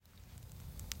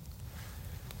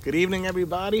Good evening,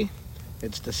 everybody.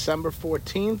 It's December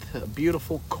 14th, a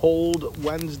beautiful, cold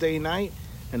Wednesday night,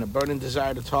 and a burning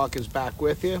desire to talk is back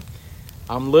with you.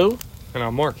 I'm Lou. And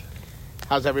I'm Mark.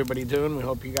 How's everybody doing? We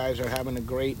hope you guys are having a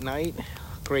great night,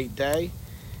 great day.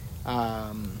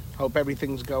 Hope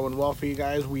everything's going well for you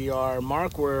guys.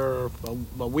 Mark, we're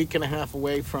a week and a half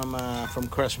away from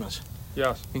Christmas.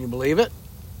 Yes. Can you believe it?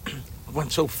 It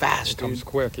went so fast, dude. It comes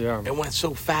quick, yeah. It went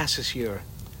so fast this year.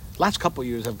 Last couple of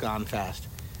years have gone fast.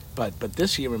 But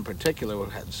this year in particular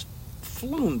has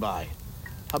flown by.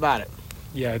 How about it?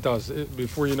 Yeah, it does.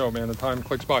 Before you know it, man, the time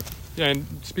clicks by. Yeah, and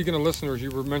speaking of listeners, you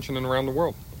were mentioning around the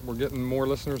world. We're getting more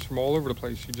listeners from all over the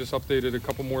place. You just updated a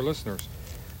couple more listeners.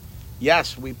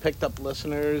 Yes, we picked up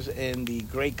listeners in the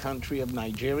great country of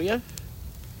Nigeria.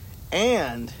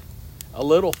 And a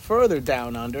little further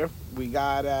down under, we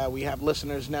have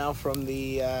listeners now from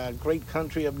the great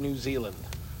country of New Zealand.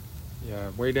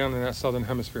 Yeah, way down in that southern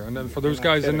hemisphere. And then for those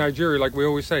guys in Nigeria, like we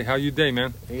always say, how you day,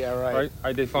 man? Yeah, right. Right?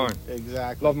 I day fine.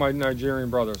 Exactly. Love my Nigerian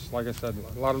brothers. Like I said,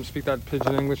 a lot of them speak that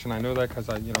pidgin English, and I know that because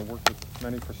I worked with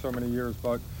many for so many years.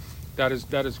 But that is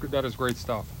great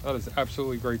stuff. That is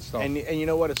absolutely great stuff. And you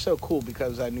know what? It's so cool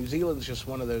because New Zealand's just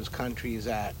one of those countries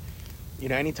that,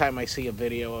 anytime I see a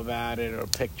video about it or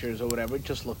pictures or whatever, it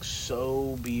just looks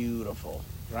so beautiful,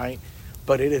 right?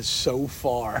 But it is so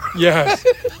far. Yes,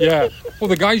 yeah. Well,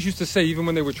 the guys used to say even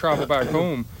when they would travel back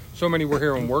home, so many were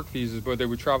here on work visas, but they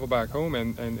would travel back home,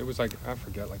 and it was like, I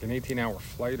forget, like an 18-hour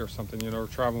flight or something,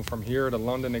 traveling from here to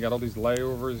London. They got all these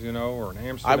layovers, or in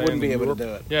Amsterdam. I wouldn't be able to do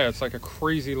it. Yeah, it's like a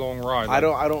crazy long ride. I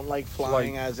don't like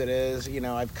flying as it is.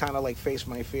 I've kind of faced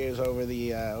my fears over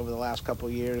the last couple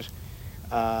of years.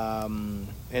 And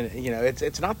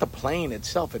it's not the plane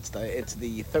itself. It's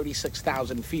the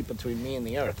 36,000 feet between me and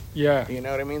the earth. Yeah. You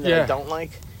know what I mean? That I don't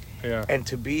like. Yeah. And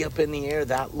to be up in the air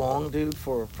that long, dude,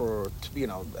 for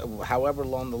however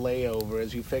long the layover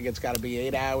is, you figure it's got to be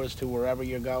 8 hours to wherever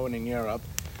you're going in Europe,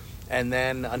 and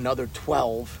then another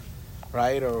 12,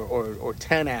 right, or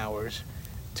 10 hours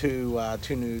to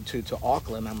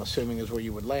Auckland. I'm assuming is where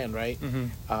you would land, right?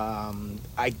 Mm-hmm.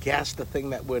 I guess the thing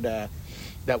that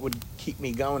would keep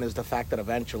me going is the fact that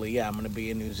eventually, I'm going to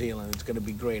be in New Zealand. It's going to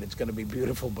be great. It's going to be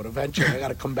beautiful. But eventually, I got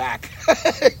to come back.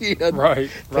 Right.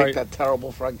 Take that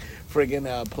terrible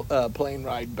friggin' plane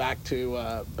ride back to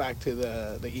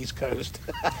the East Coast.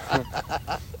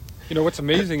 What's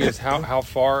amazing is how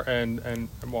far and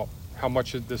how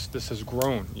much this has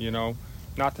grown.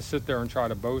 Not to sit there and try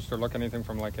to boast or look at anything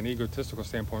from like an egotistical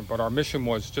standpoint, but our mission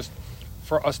was just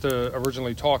for us to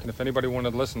originally talk, and if anybody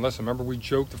wanted to listen. Remember, we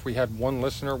joked if we had one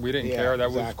listener, we didn't care.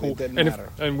 That was cool. It didn't matter.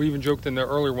 And we even joked in the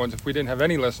earlier ones, if we didn't have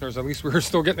any listeners, at least we were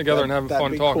still getting together and having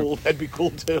fun talking. Cool. That'd be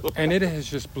cool too. And it has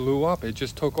just blew up. It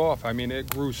just took off. I mean, it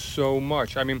grew so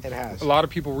much. I mean, it has. A lot of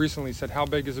people recently said, how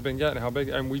big has it been getting? How big?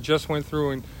 And we just went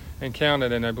through and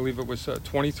counted, and I believe it was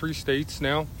 23 states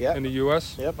now in the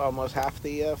U.S. Yep, almost half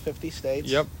the 50 states.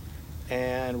 Yep.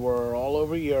 And we're all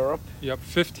over Europe. Yep,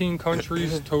 15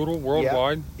 countries total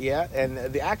worldwide. Yeah, and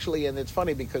and it's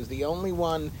funny because the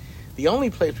only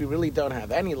place we really don't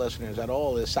have any listeners at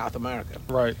all is South America.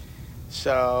 Right.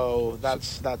 So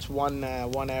that's one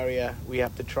area we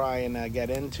have to try and get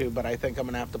into, but I think I'm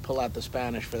gonna have to pull out the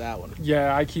Spanish for that one.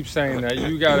 Yeah, I keep saying that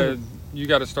you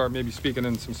gotta start maybe speaking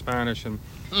in some Spanish, and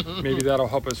maybe that'll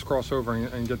help us cross over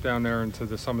and get down there into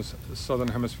the southern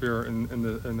hemisphere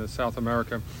in the South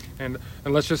America, and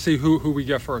let's just see who we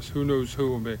get first. Who knows who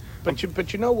will be?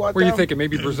 But you know what? Where are you thinking?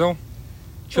 Maybe Brazil?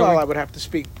 Chile? Well, I would have to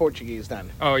speak Portuguese then.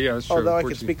 Oh, yeah, that's true. Although I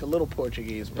could speak a little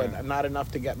Portuguese, but not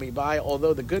enough to get me by.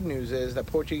 Although the good news is that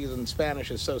Portuguese and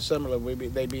Spanish is so similar,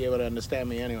 they'd be able to understand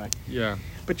me anyway. Yeah.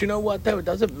 But you know what, though? It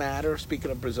doesn't matter,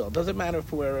 speaking of Brazil, it doesn't matter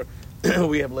if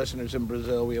we have listeners in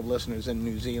Brazil, we have listeners in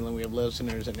New Zealand, we have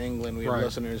listeners in England, we have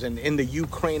listeners in the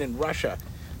Ukraine and Russia,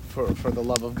 for the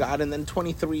love of God, and then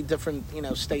 23 different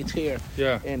states here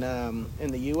in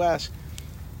the U.S.,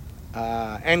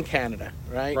 and Canada,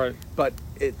 right? Right. But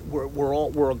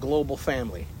we're a global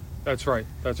family. That's right.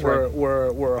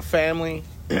 We're a family.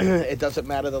 It doesn't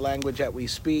matter the language that we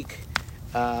speak.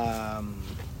 We're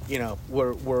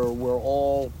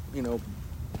all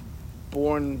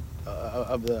born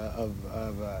of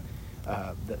the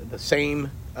same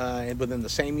within the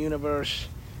same universe,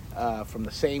 from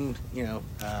the same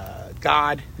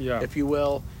God, if you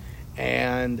will,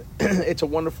 and it's a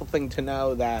wonderful thing to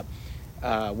know that.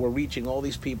 We're reaching all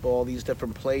these people, all these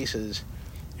different places,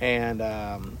 and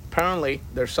apparently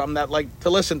there's some that like to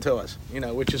listen to us,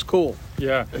 which is cool.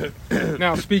 Yeah.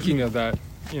 Now, speaking of that,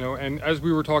 and as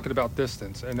we were talking about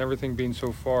distance and everything being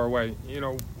so far away,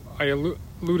 I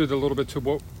alluded a little bit to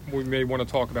what we may want to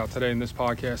talk about today in this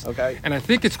podcast. Okay. And I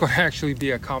think it's going to actually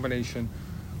be a combination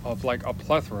of like a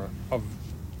plethora of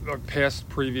past,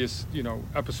 previous,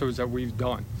 episodes that we've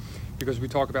done, because we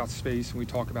talk about space and we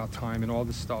talk about time and all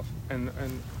this stuff, and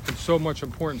so much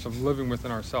importance of living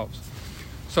within ourselves.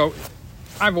 So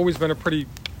I've always been a pretty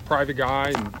private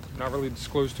guy and not really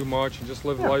disclose too much and just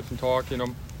live life and talk,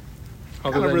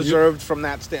 other kind of reserved from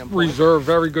that standpoint. Reserved,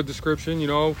 very good description,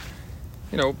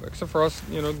 except for us,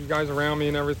 you guys around me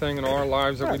and everything, and our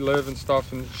lives that we live and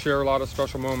stuff, and share a lot of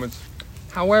special moments.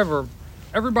 However,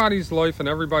 everybody's life and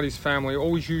everybody's family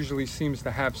always usually seems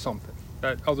to have something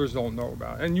that others don't know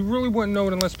about. And you really wouldn't know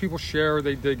it unless people share or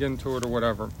they dig into it or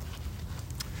whatever.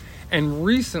 And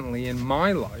recently in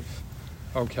my life,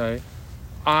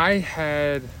 I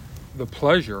had the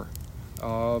pleasure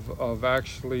of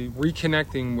actually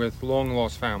reconnecting with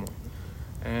long-lost family.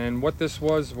 And what this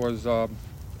was a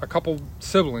couple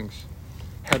siblings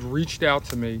had reached out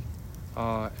to me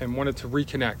and wanted to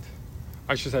reconnect.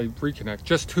 I should say reconnect,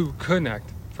 just to connect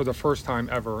for the first time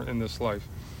ever in this life,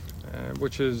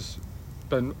 which has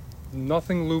been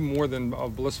nothing more than a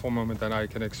blissful moment that I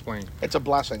can explain. It's a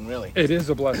blessing, really. It is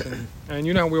a blessing. And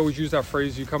you know how we always use that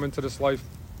phrase, you come into this life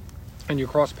and you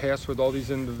cross paths with all these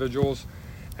individuals,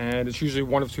 and it's usually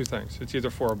one of two things. It's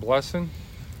either for a blessing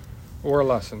or a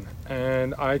lesson.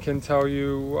 And I can tell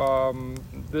you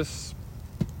this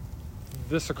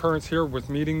occurrence here with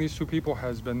meeting these two people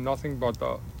has been nothing but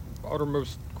the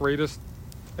uttermost greatest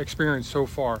experience so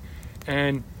far.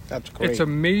 And that's great. It's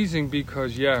amazing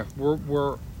because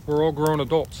we're all grown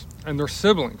adults and they're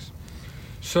siblings.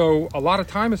 So a lot of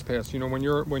time has passed. When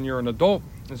you're an adult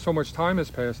and so much time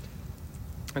has passed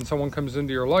and someone comes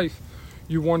into your life,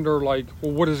 you wonder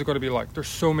what is it going to be like? There's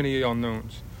so many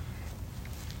unknowns.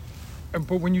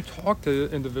 But when you talk to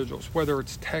individuals, whether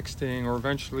it's texting or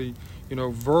eventually,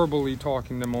 verbally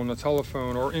talking to them on the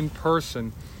telephone or in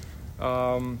person,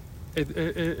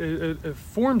 it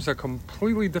forms a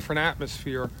completely different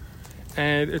atmosphere.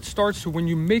 And it starts to, when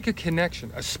you make a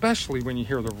connection, especially when you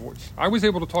hear their voice. I was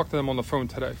able to talk to them on the phone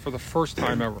today for the first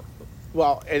time ever.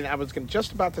 Well, and I was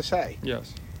just about to say.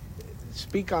 Yes.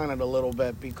 Speak on it a little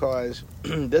bit, because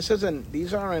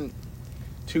these aren't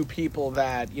two people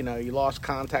that, you lost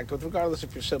contact with, regardless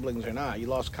if you're siblings or not. You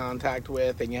lost contact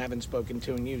with and you haven't spoken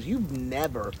to in years. You've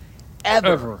never,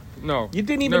 ever. No. You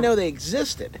didn't even know they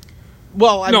existed.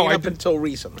 Well, I mean, up until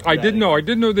recently. I did know. I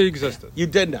did know they existed. You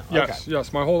did know. Yes, okay.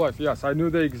 Yes, my whole life. Yes, I knew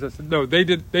they existed. No, they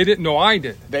didn't know I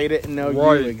did. They didn't know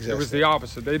you existed. It was the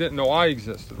opposite. They didn't know I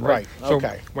existed. Right. So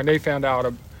when they found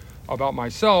out about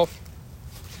myself,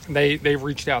 they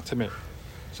reached out to me.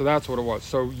 So that's what it was.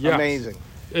 So yes, amazing.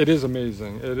 It is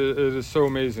amazing. It is so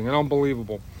amazing and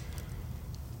unbelievable.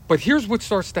 But here's what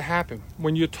starts to happen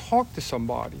when you talk to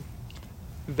somebody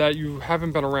that you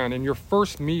haven't been around in your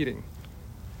first meeting.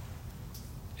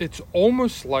 It's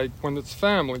almost like when it's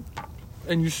family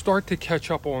and you start to catch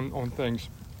up on things,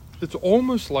 it's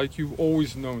almost like you've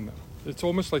always known them. It's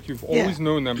almost like you've always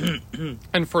known them.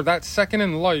 And for that second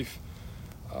in life,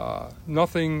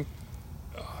 nothing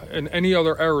and any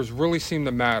other errors really seem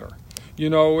to matter.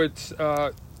 It's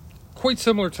quite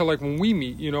similar to like when we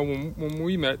meet, when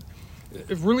we met,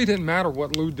 it really didn't matter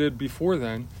what Lou did before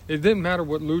then. It didn't matter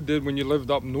what Lou did when you lived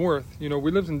up north. We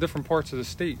lived in different parts of the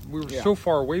state. We were so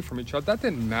far away from each other. That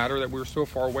didn't matter that we were so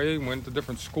far away and went to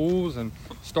different schools and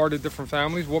started different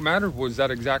families. What mattered was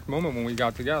that exact moment when we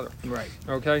got together. Right.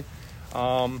 Okay?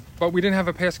 But we didn't have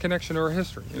a past connection or a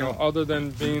history, other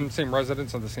than being the same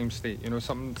residents of the same state,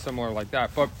 something similar like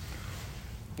that. But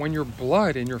when you're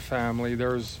blood in your family,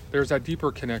 there's that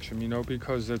deeper connection,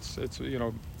 because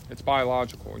it's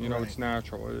biological, right. It's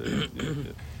natural.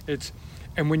 It's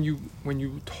and when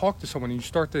you talk to someone and you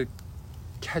start to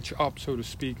catch up, so to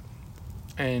speak,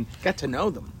 and get to know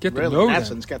them. In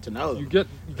essence, get to know them. You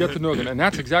get to know them, and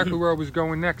that's exactly where I was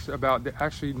going next about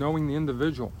actually knowing the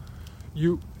individual.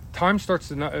 Time starts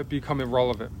to become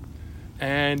irrelevant,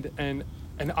 and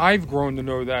I've grown to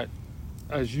know that,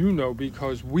 as you know,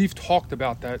 because we've talked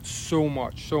about that so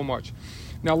much.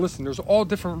 Now, listen, there's all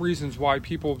different reasons why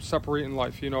people separate in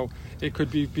life. It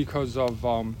could be because of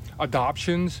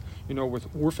adoptions, with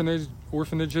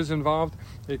orphanages involved.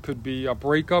 It could be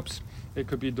breakups. It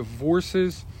could be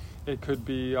divorces. It could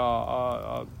be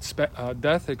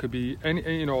death. It could be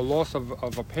any, a loss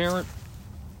of a parent,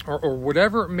 or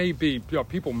whatever it may be.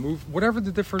 People move. Whatever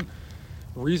the different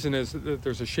reason is, that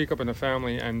there's a shakeup in the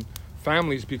family and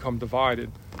families become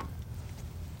divided.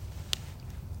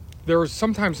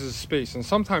 Sometimes there's a space, and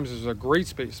sometimes there's a great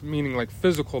space, meaning like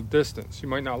physical distance. You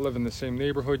might not live in the same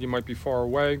neighborhood, you might be far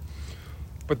away,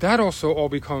 but that also all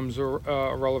becomes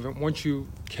irrelevant once you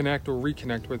connect or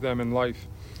reconnect with them in life.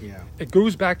 it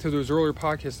goes back to those earlier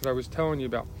podcasts that I was telling you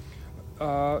about.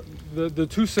 The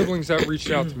two siblings that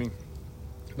reached out to me,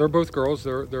 they're both girls.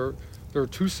 They're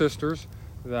two sisters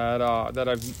that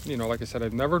I've, like I said,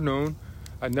 I've never known.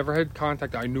 I've never had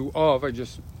contact. I knew of. I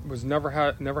just was never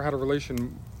had a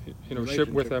relationship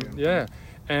with them. Yeah,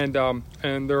 and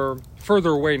they're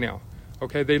further away now.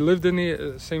 Okay, they lived in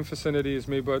the same vicinity as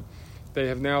me, but they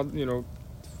have now,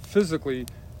 physically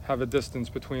have a distance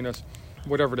between us.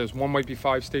 Whatever it is, one might be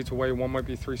 5 states away, one might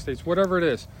be 3 states. Whatever it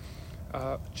is,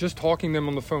 just talking to them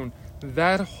on the phone,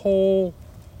 that whole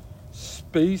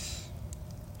space,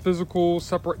 physical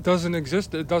separate doesn't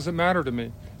exist. It doesn't matter to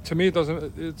me. To me, it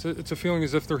doesn't. It's a feeling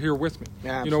as if they're here with me.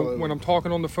 Yeah, absolutely. When I'm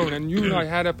talking on the phone, and you and I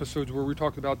had episodes where we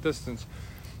talked about distance.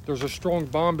 There's a strong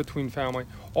bond between family.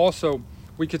 Also,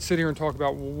 we could sit here and talk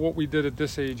about what we did at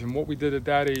this age and what we did at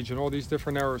that age and all these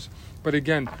different eras. But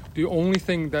again, the only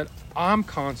thing that I'm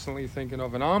constantly thinking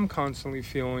of and I'm constantly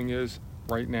feeling is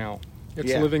right now.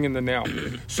 It's living in the now.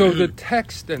 So the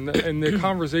text and the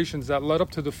conversations that led up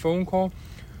to the phone call,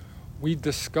 we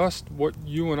discussed what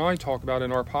you and I talk about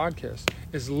in our podcast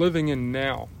is living in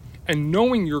now and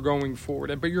knowing you're going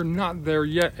forward, but you're not there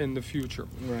yet in the future.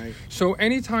 Right. So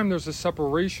anytime there's a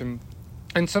separation,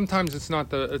 and sometimes it's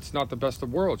not the best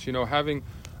of worlds, having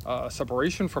a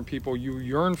separation from people, you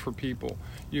yearn for people,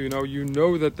 you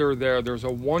know that they're there. There's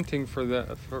a wanting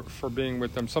for being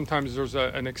with them. Sometimes there's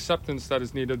an acceptance that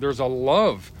is needed. There's a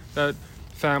love that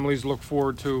families look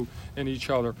forward to in each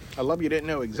other. A love you didn't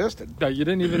know existed. That you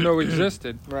didn't even know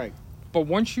existed. Right. But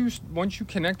once you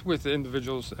connect with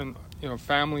individuals and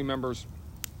family members,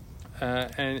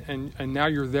 and now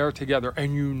you're there together,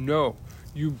 and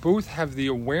you both have the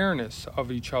awareness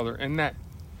of each other and that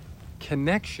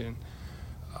connection.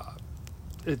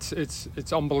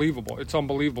 It's unbelievable. It's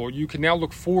unbelievable. You can now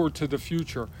look forward to the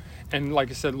future, and like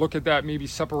I said, look at that maybe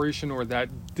separation or that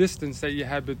distance that you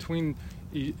had between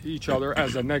each other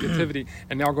as a negativity,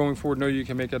 and now going forward, know you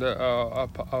can make it a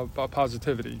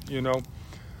positivity.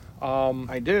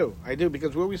 I do,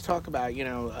 because we always talk about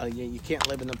you can't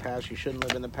live in the past. You shouldn't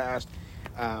live in the past.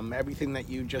 Everything that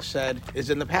you just said is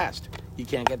in the past. You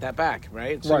can't get that back,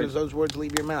 right? As soon as those words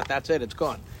leave your mouth, that's it. It's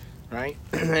gone, right?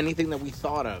 Anything that we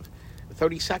thought of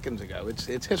 30 seconds ago,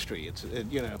 it's history.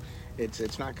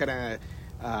 It's not gonna,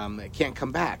 it can't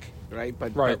come back, right?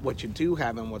 But what you do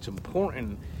have and what's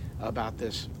important about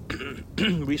this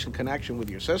recent connection with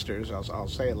your sisters, I'll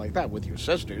say it like that, with your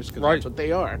sisters, because that's what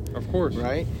they are. Of course.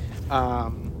 Right?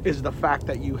 Is the fact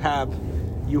that you have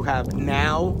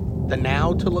the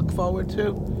now to look forward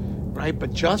to, right?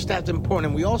 But just as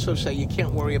important, we also say you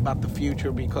can't worry about the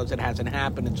future because it hasn't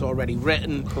happened. It's already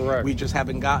written. Correct. We just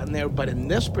haven't gotten there. But in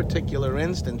this particular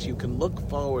instance, you can look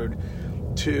forward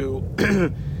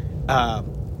to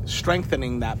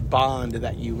strengthening that bond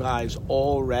that you guys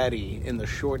already, in the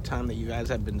short time that you guys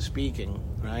have been speaking,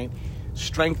 right?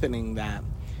 Strengthening that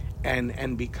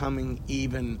and becoming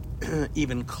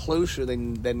even closer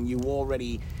than you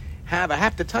already have. I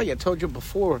have to tell you, I told you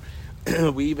before,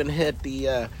 we even hit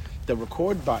the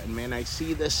record button, man. I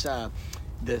see this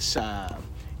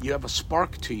you have a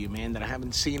spark to you, man, that I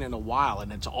haven't seen in a while,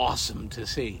 and it's awesome to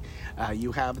see.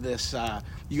 You have this,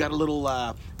 you got a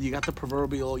little, you got the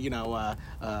proverbial,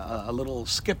 a little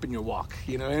skip in your walk.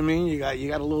 You know what I mean? You got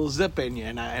a little zip in you,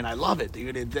 and I love it,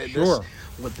 dude. Sure.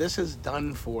 What this has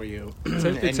done for you.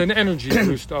 It's an energy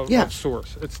boost of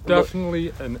sorts. It's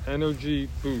definitely an energy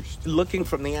boost. Looking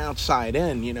from the outside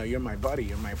in, you're my buddy,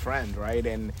 you're my friend, right?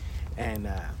 And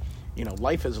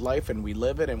life is life, and we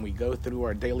live it, and we go through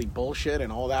our daily bullshit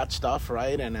and all that stuff,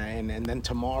 right? And then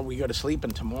tomorrow we go to sleep,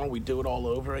 and tomorrow we do it all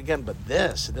over again. But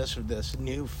this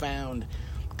newfound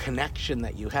connection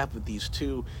that you have with these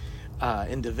two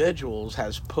individuals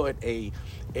has put a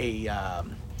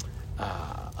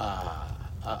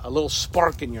little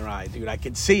spark in your eye, dude. I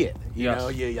can see it.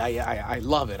 I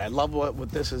love it. I love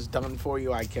what this has done for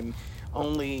you. I can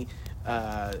only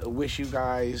wish you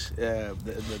guys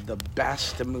the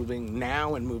best to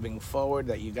moving forward,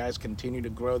 that you guys continue to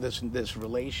grow this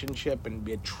relationship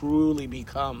and truly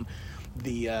become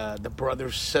the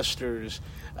brothers, sisters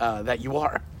that you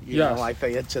are. You know, I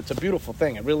think it's a beautiful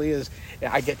thing. It really is.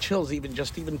 I get chills even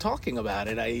talking about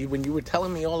it. When you were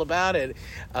telling me all about it,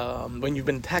 when you've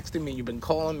been texting me, you've been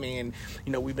calling me, and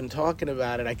we've been talking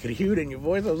about it. I could hear it in your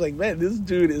voice. I was like, man, this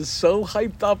dude is so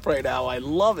hyped up right now. I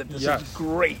love it. This is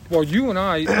great. Well, you and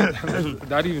I,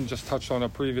 that even just touched on a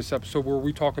previous episode where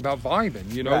we talk about vibing.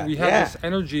 We have this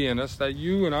energy in us that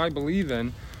you and I believe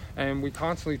in, and we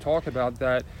constantly talk about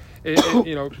that.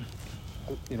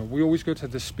 we always go to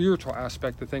the spiritual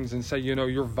aspect of things and say, you're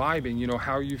vibing,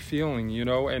 how are you feeling,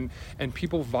 and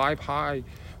people vibe high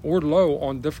or low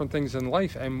on different things in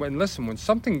life. And when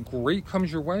something great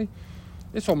comes your way,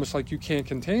 it's almost like you can't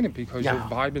contain it because you're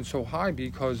vibing so high,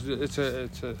 because it's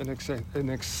an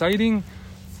exciting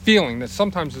feeling that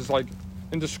sometimes is like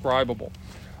indescribable.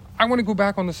 I want to go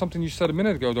back onto something you said a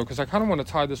minute ago, though, because I kind of want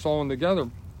to tie this all in together.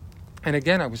 And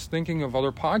again, I was thinking of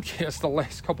other podcasts the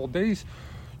last couple of days.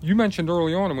 You mentioned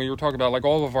early on when you were talking about like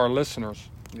all of our listeners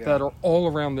that are all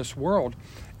around this world.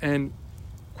 And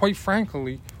quite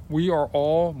frankly, we are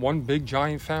all one big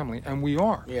giant family, and we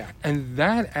are. Yeah. And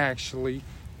that actually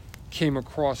came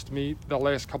across me the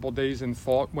last couple of days in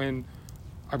thought when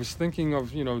I was thinking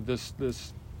of,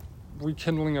 this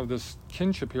rekindling of this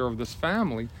kinship here of this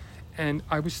family. And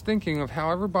I was thinking of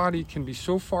how everybody can be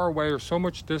so far away or so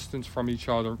much distance from each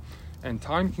other, and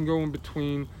time can go in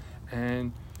between,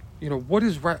 and what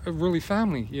is really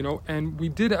family, and we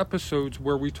did episodes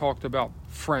where we talked about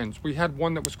friends. We had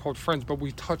one that was called Friends, but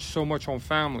we touched so much on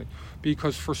family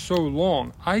because for so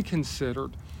long I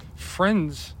considered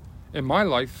friends in my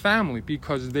life family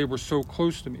because they were so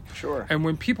close to me. Sure. And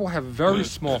when people have very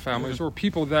small families, or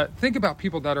people that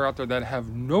are out there that have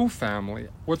no family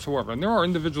whatsoever, and there are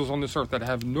individuals on this earth that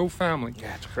have no family.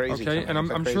 Yeah, it's crazy. Okay, and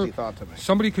I'm sure thought to me.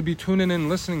 Somebody could be tuning in,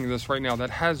 listening to this right now that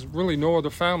has really no other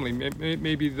family.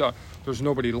 Maybe there's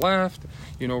nobody left.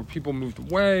 People moved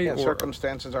away. Yeah, or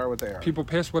circumstances are what they are. People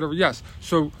passed, whatever. Yes.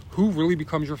 So who really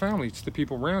becomes your family? It's the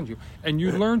people around you, and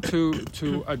you learn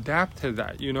to adapt to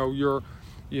that.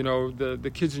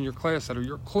 The kids in your class that are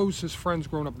your closest friends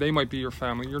growing up, they might be your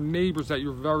family. Your neighbors that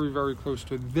you're very, very close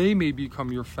to, they may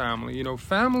become your family.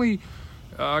 Family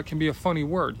can be a funny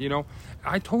word.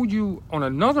 I told you on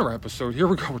another episode, here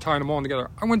we go, we're tying them all together.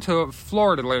 I went to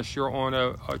Florida last year on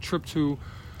a trip to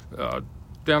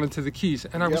down into the Keys,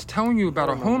 and I was telling you about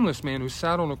a homeless man who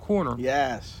sat on a corner.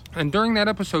 Yes. And during that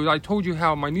episode, I told you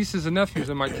how my nieces and nephews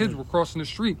and my kids were crossing the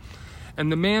street,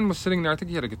 and the man was sitting there. I think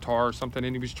he had a guitar or something,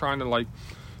 and he was trying to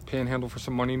panhandle for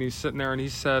some money, and he's sitting there and he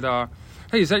said,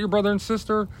 hey, is that your brother and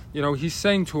sister? He's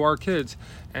saying to our kids,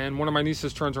 and one of my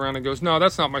nieces turns around and goes, no,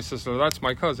 that's not my sister, that's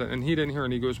my cousin. And he didn't hear,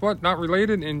 and he goes, what, not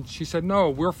related? And she said, no,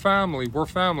 we're family.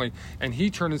 And he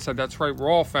turned and said, that's right, we're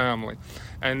all family.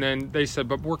 And then they said,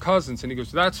 but we're cousins. And he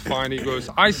goes, that's fine. He goes,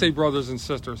 I say brothers and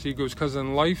sisters. He goes, because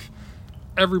in life,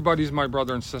 everybody's my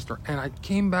brother and sister. And I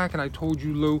came back and I told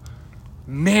you, Lou,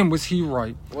 man, was he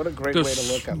right. What a great way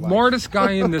to look at life. The smartest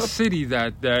guy in the city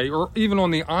that day, or even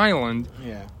on the island,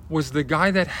 was the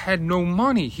guy that had no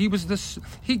money. He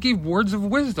gave words of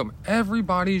wisdom.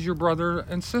 Everybody's your brother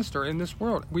and sister in this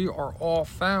world. We are all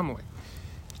family.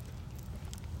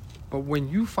 But when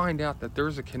you find out that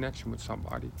there's a connection with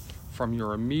somebody from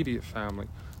your immediate family,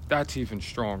 that's even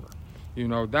stronger.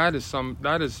 That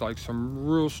is like some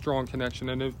real strong connection.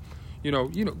 And if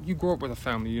you grow up with a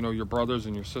family, your brothers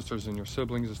and your sisters and your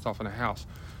siblings and stuff in a house.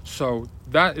 So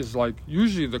that is like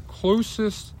usually the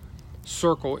closest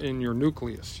circle in your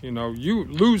nucleus. You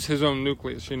lose his own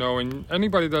nucleus, and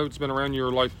anybody that's been around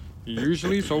your life,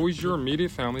 usually it's always your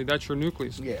immediate family. That's your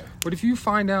nucleus. Yeah. But if you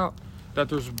find out that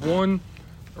there's one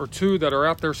or two that are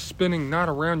out there spinning, not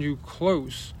around you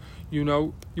close, you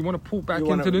want to pull back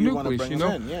into the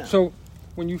nucleus, So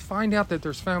when you find out that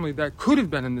there's family that could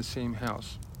have been in the same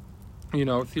house,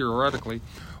 theoretically,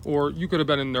 or you could have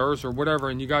been in theirs or whatever,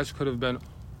 and you guys could have been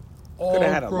all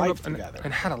grown up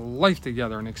and had a life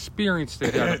together and experience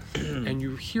together, and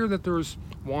you hear that there's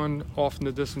one off in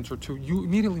the distance or two, you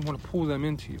immediately want to pull them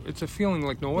into you. It's a feeling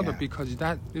like no other, because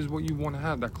that is what you want to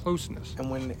have, that closeness.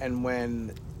 And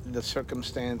when the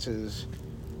circumstances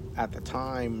at the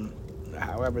time,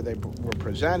 however they were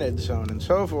presented, so on and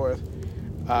so forth,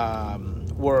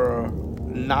 were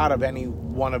not of any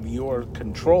one of your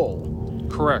control.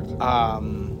 Correct.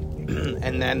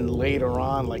 And then later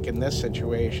on, like in this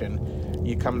situation,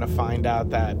 you come to find out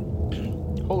that,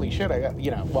 holy shit, I got,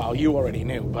 well, you already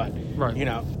knew, but, right.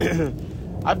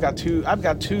 I've got two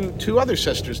other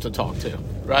sisters to talk to,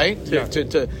 right?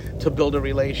 To build a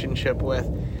relationship with.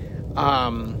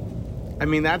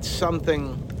 That's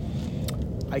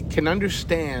something I can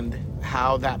understand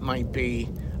how that might be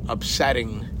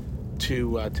upsetting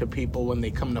to people when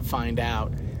they come to find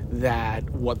out that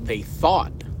what they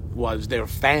thought was their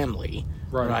family,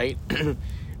 right?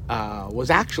 Was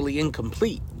actually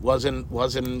incomplete, wasn't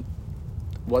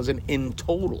in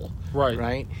total,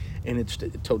 right? In its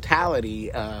totality,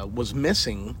 was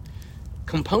missing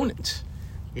components.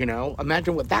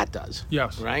 Imagine what that does,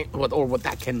 yes, right? Or what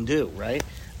that can do, right?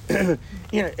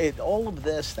 all of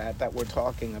this that we're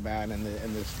talking about, and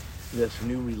this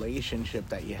new relationship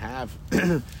that you have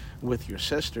with your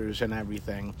sisters and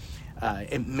everything,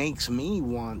 it makes me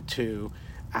want to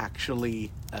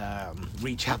actually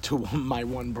reach out to my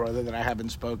one brother that I haven't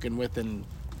spoken with in,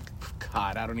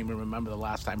 God, I don't even remember the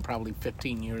last time, probably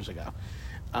 15 years ago.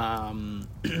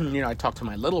 I talk to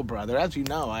my little brother. As you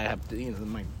know, I have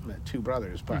my two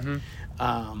brothers, but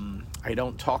I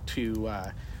don't talk to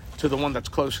the one that's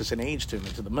closest in age to me,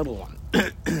 to the middle one,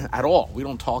 at all. We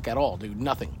don't talk at all, dude.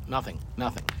 Nothing.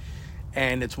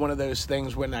 And it's one of those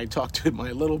things when I talk to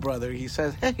my little brother, he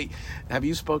says, "Hey, have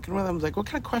you spoken with him?" I was like, "What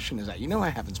kind of question is that? You know I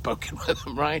haven't spoken with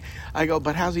him, right?" I go,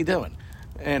 "But how's he doing?"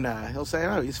 And he'll say,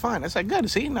 "Oh, he's fine." I said,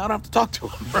 "Good. See, now I don't have to talk to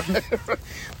him." Right?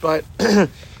 But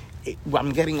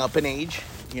I'm getting up in age.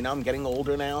 I'm getting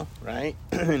older now, right?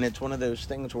 And it's one of those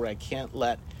things where we can't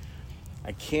let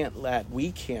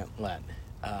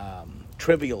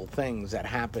trivial things that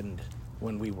happened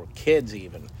when we were kids,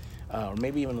 even, or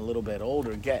maybe even a little bit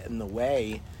older, get in the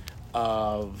way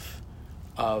of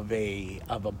a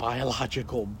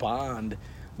biological bond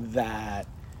that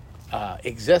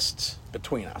exists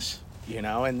between us.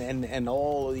 And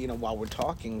all, while we're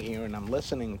talking here and I'm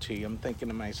listening to you, I'm thinking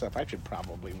to myself, I should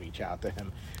probably reach out to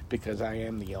him because I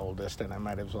am the oldest and I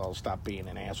might as well stop being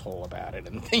an asshole about it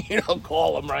and,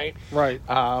 call him, right? Right.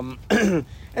 And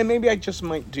maybe I just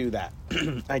might do that.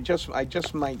 I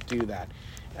just might do that.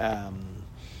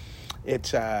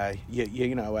 It's, as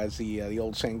the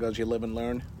old saying goes, you live and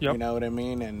learn, yep. You know what I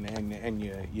mean? And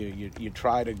you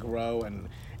try to grow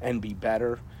and be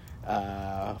better.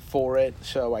 For it,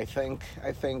 so I think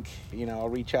I'll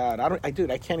reach out.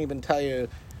 I can't even tell you.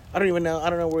 I don't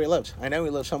know where he lives. I know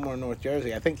he lives somewhere in North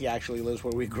Jersey. I think he actually lives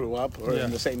where we grew up, or in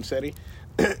the same city.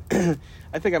 I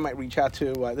think I might reach out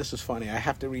to. This is funny. I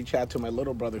have to reach out to my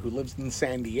little brother who lives in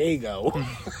San Diego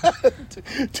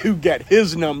to get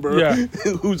his number. Yeah.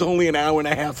 Who's only an hour and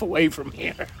a half away from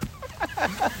here.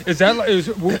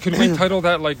 Can we title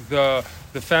that like the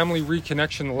family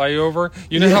reconnection layover?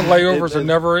 You know how layovers are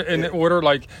never in order.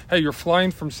 Like, hey, you're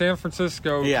flying from San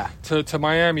Francisco to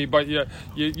Miami, but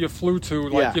you flew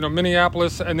to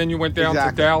Minneapolis, and then you went down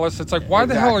to Dallas. It's like, why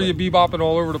the hell are you bebopping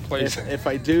all over the place? If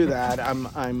I do that,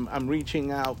 I'm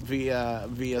reaching out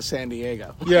via San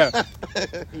Diego. Yeah,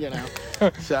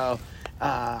 So.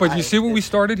 But you see what we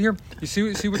started here? You see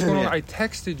what's going on? I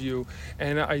texted you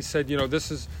and I said,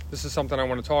 this is something I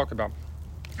want to talk about.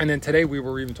 And then today we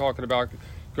were even talking about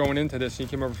going into this, and you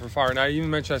came over for fire. And I even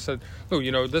mentioned, I said, look,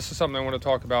 this is something I want to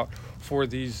talk about for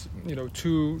these,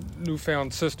 two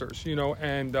newfound sisters,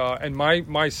 and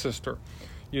my sister.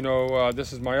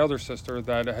 This is my other sister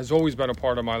that has always been a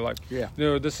part of my life. Yeah.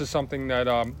 This is something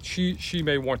that she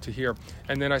may want to hear.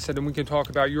 And then I said, and we can talk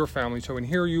about your family. So, and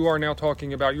here you are now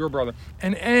talking about your brother.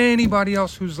 And anybody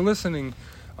else who's listening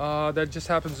that just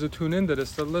happens to tune into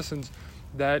this, that listens,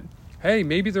 that, hey,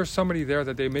 maybe there's somebody there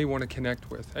that they may want to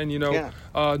connect with. And, no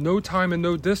time and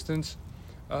no distance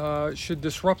should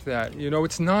disrupt that.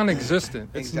 It's non-existent.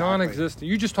 It's non-existent.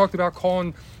 You just talked about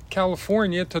calling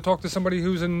California to talk to somebody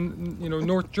who's in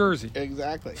North Jersey.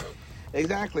 Exactly.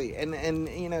 And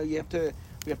we have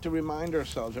to remind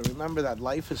ourselves and remember that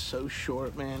life is so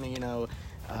short, man. One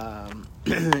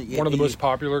of the most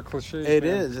popular cliches. It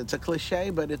is. It's a cliche,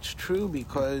 but it's true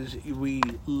because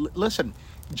listen.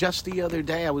 Just the other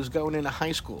day, I was going into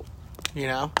high school.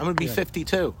 I'm going to be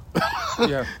 52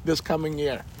 this coming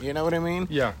year. You know what I mean?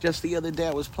 Yeah. Just the other day,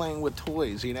 I was playing with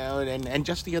toys, and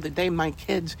just the other day, my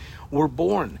kids were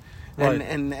born. Right.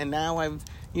 And now I'm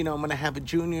going to have a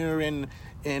junior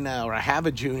or I have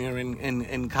a junior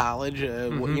in college,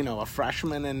 a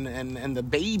freshman, and the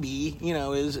baby,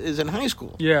 is in high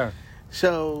school. Yeah.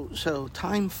 So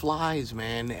time flies,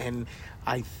 man, and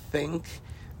I think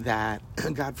that,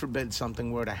 God forbid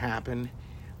something were to happen,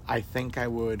 I think I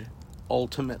would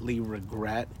ultimately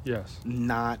regret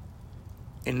not,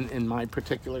 in my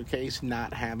particular case,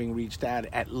 not having reached out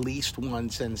at least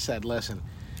once and said, listen,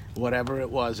 whatever it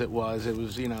was,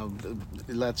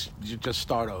 let's just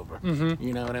start over. Mm-hmm.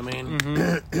 You know what I mean?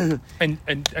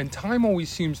 Mm-hmm. and time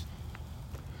always seems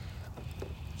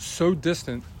so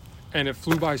distant, and it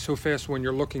flew by so fast when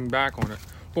you're looking back on it.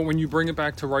 But when you bring it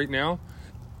back to right now,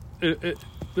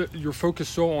 you're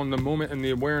focused so on the moment and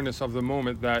the awareness of the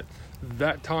moment that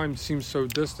time seems so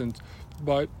distant.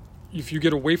 But if you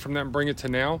get away from that and bring it to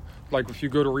now, like if you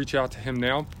go to reach out to him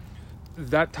now,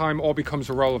 that time all becomes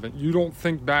irrelevant. You don't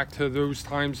think back to those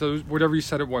times, whatever you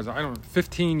said it was,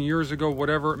 15 years ago,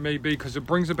 whatever it may be, because it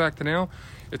brings it back to now.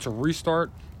 It's a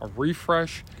restart, a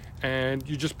refresh, and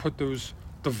you just put those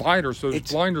dividers, those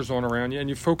blinders on around you, and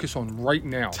you focus on right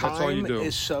now. That's all you do. Time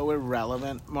is so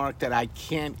irrelevant, Mark, that I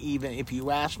can't even. If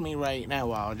you ask me right now,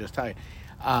 well, I'll just tell you.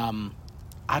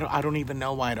 I don't even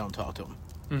know why I don't talk to him.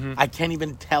 Mm-hmm. I can't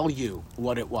even tell you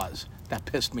what it was that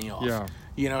pissed me off. Yeah.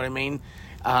 You know what I mean?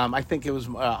 I think it was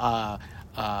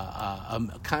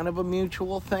kind of a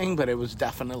mutual thing, but it was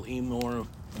definitely more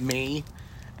me.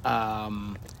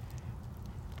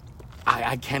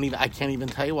 I can't even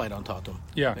tell you why I don't talk to him.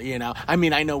 Yeah. You know, I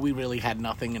mean, I know we really had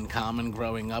nothing in common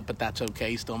growing up, but that's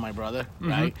okay. Still my brother,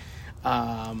 right?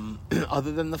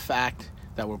 Other than the fact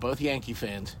that we're both Yankee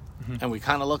fans and we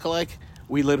kind of look alike,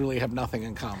 we literally have nothing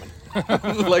in common.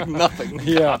 Like nothing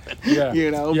in common. Yeah.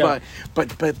 You know, but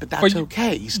that's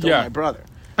okay. He's still my brother.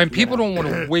 And people don't want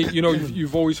to wait. You know,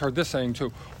 you've always heard this saying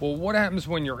too. Well, what happens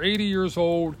when you're 80 years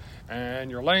old and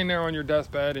you're laying there on your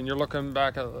deathbed and you're looking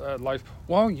back at life?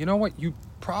 Well, you know what?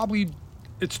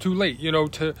 It's too late, you know,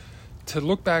 to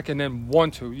look back and then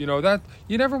want to. You know, that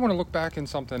you never want to look back in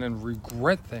something and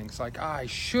regret things like, I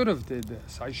should have did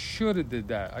this. I should have did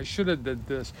that. I should have did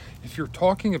this. If you're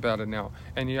talking about it now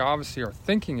and you obviously are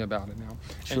thinking about it now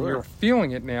and you're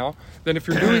feeling it now, then if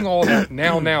you're doing all that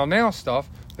now stuff,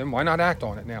 then why not act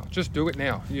on it now? Just do it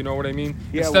now. You know what I mean?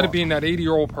 Yeah, Instead of being that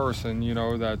 80-year-old person, you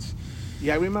know, that's...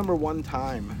 Yeah, I remember one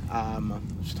time I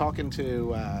was talking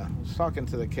to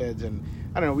the kids, and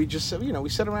I don't know, we just, you know, we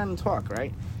sit around and talk,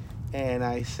 right? And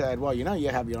I said, well, you know, you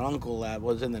have your uncle that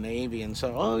was in the Navy, and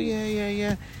so, oh,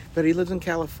 yeah, but he lives in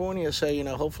California, so, you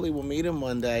know, hopefully we'll meet him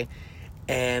one day.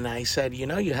 And I said, you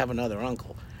know, you have another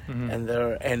uncle.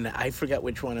 Mm-hmm. And I forget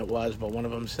which one it was, but one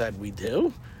of them said, we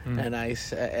do? Mm-hmm.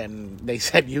 And they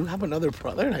said, you have another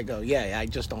brother? And I go, yeah, I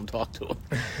just don't talk to him.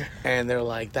 And they're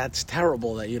like, that's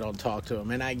terrible that you don't talk to him.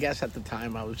 And I guess at the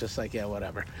time I was just like, yeah,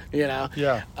 whatever, you know?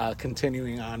 Yeah.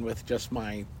 Continuing on with just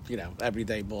my, you know,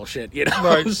 everyday bullshit, you know?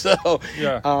 Right. So,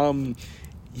 yeah.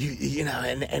 You know,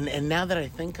 and now that I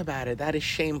think about it, that is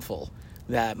shameful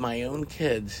that my own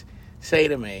kids say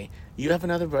to me, you have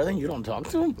another brother and you don't talk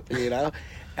to him, you know?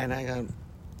 And I go,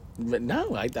 but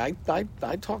no, I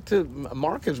talk to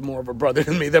Mark as more of a brother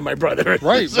than me than my brother is.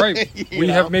 Right. We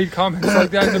have made comments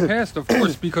like that in the past, of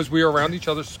course, because we are around each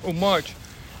other so much.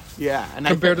 Yeah. And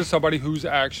compared to somebody who's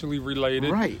actually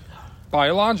related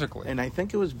biologically. And I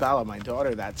think it was Bella, my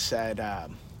daughter, that said,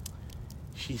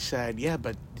 she said, yeah,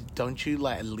 but don't you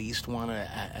at least want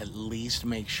to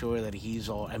make sure that he's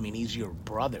your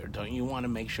brother. Don't you want to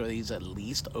make sure that he's at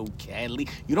least okay? At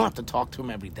least, you don't have to talk to him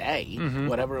every day,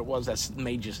 whatever it was that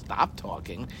made you stop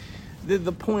talking.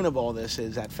 The point of all this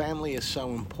is that family is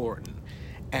so important.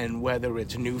 And whether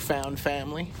it's newfound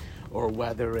family or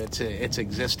whether it's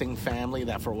existing family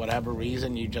that for whatever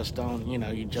reason you just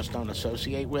don't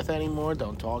associate with anymore,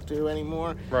 don't talk to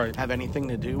anymore, have anything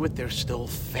to do with, they're still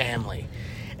family.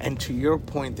 And to your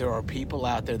point, there are people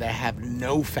out there that have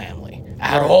no family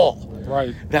at all.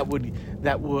 Right. That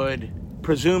would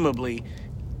presumably,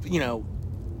 you know,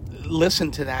 listen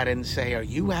to that and say, are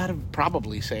you out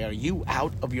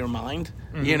of your mind?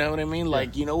 Mm-hmm. You know what I mean? Yeah.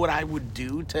 Like, you know what I would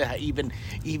do to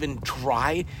even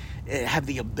try have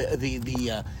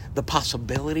the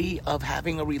possibility of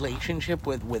having a relationship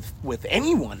with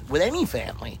anyone, with any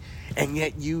family, and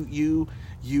yet you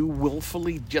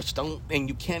willfully just don't, and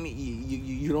you can't,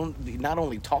 you don't not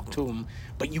only talk to him,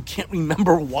 but you can't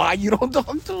remember why you don't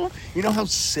talk to him. You know how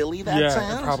silly that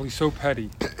sounds? Yeah, probably so petty.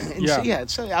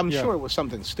 I'm sure it was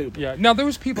something stupid. Yeah. Now,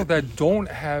 those people that don't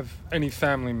have any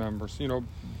family members, you know,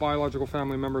 biological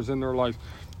family members in their life,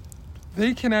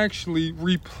 they can actually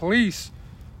replace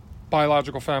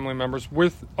biological family members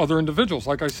with other individuals,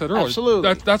 like I said earlier.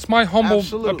 Absolutely. That's my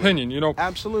humble opinion, you know.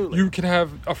 Absolutely. You can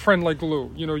have a friend like Lou,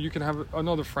 you know, you can have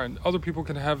another friend. Other people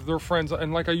can have their friends,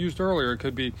 and like I used earlier, it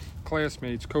could be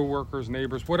classmates, co-workers,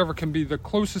 neighbors, whatever can be the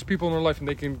closest people in their life, and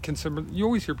they can consider, you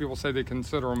always hear people say they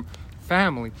consider them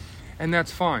family, and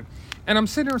that's fine. And I'm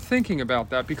sitting here thinking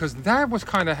about that because that was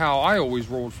kind of how I always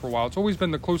rolled for a while. It's always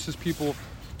been the closest people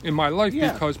in my life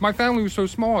because my family was so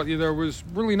small. There was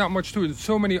really not much to it.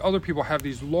 So many other people have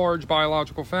these large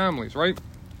biological families, right?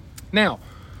 Now,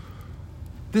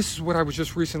 this is what I was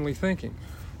just recently thinking.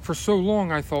 For so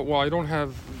long, I thought, well, I don't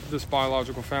have this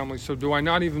biological family, so do I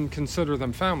not even consider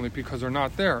them family because they're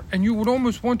not there? And you would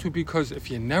almost want to, because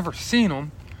if you never seen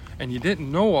them and you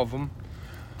didn't know of them,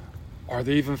 are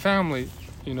they even family?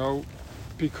 You know,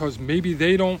 because maybe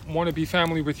they don't want to be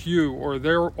family with you, or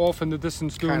they're off in the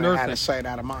distance doing their thing. Out of sight,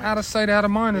 out of mind. Out of sight, out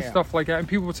of mind, and stuff like that. And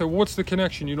people would say, what's the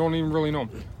connection? You don't even really know.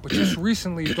 But just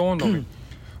recently it dawned on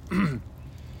me,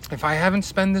 if I haven't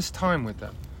spent this time with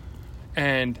them,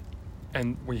 and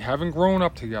we haven't grown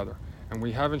up together, and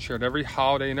we haven't shared every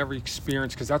holiday and every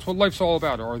experience, because that's what life's all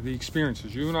about, are the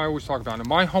experiences. You and I always talk about. In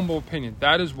my humble opinion,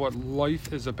 that is what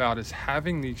life is about, is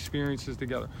having the experiences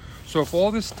together. So if all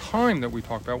this time that we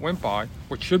talk about went by,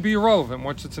 which should be irrelevant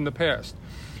once it's in the past,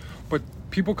 but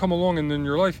people come along and in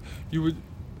your life,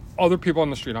 other people on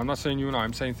the street, I'm not saying you and I,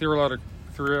 I'm saying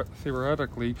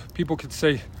theoretically, people could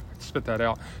say, spit that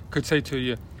out, could say to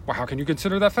you, well, how can you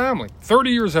consider that family? 30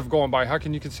 years have gone by. How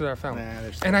can you consider that family?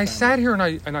 And I sat here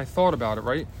and I thought about it,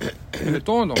 right? And it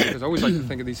dawned on me, because I always like to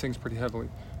think of these things pretty heavily.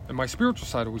 And my spiritual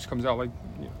side always comes out, like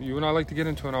you and I like to get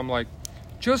into it. And I'm like,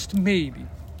 just maybe.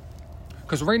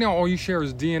 Because right now all you share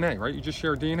is DNA, right? You just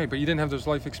share DNA, but you didn't have those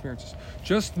life experiences.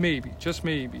 Just maybe,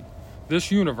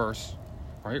 this universe,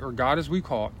 right, or God as we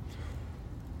call it,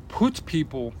 puts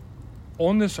people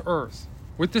on this earth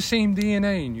with the same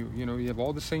DNA in you. You know, you have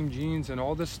all the same genes and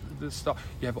all this stuff.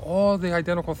 You have all the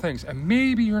identical things. And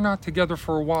maybe you're not together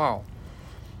for a while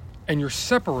and you're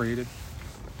separated,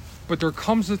 but there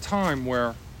comes a time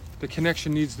where the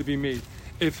connection needs to be made.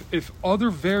 If other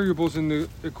variables in the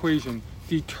equation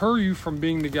deter you from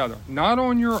being together, not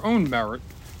on your own merit,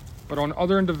 but on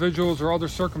other individuals or other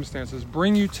circumstances,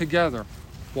 bring you together,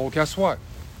 well, guess what?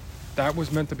 That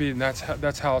was meant to be, and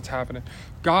that's how it's happening.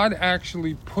 God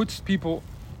actually puts people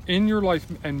in your life,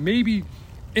 and maybe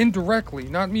indirectly,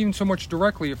 not even so much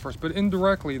directly at first, but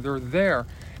indirectly, they're there,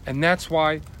 and that's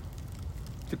why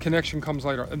the connection comes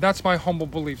later. And that's my humble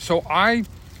belief. So I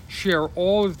share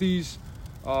all of these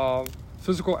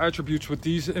physical attributes with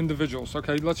these individuals.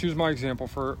 Okay, let's use my example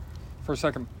for a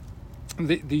second.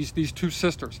 These two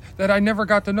sisters that I never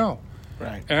got to know.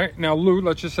 Right. All right. Now, Lou,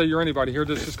 let's just say you're anybody here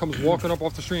that just comes walking up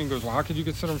off the street and goes, well, how could you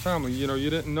consider them family? You know,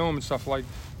 you didn't know them and stuff like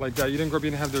that. You didn't grow up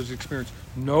and have those experiences.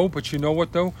 No, but you know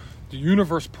what, though? The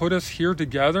universe put us here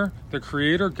together, the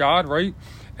Creator, God, right?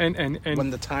 And when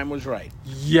the time was right.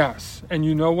 Yes. And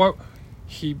you know what?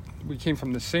 We came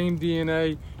from the same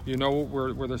DNA. You know,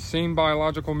 we're the same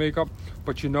biological makeup.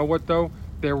 But you know what, though?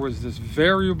 There was this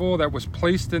variable that was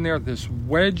placed in there, this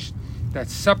wedge that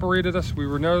separated us. We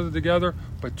were never together,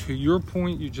 but to your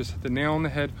point, you just hit the nail on the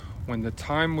head. When the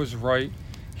time was right,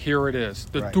 here it is.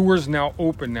 The door's now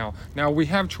open now. Now we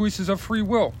have choices of free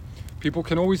will. People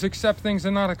can always accept things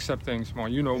and not accept things. Well,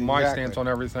 you know my stance on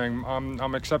everything.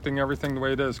 I'm accepting everything the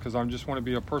way it is because I just want to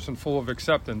be a person full of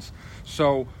acceptance.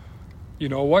 So, you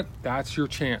know what? That's your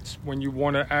chance when you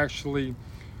want to actually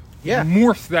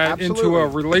morph that into a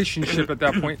relationship at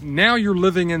that point. Now you're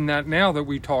living in that now that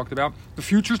we talked about. The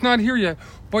future's not here yet,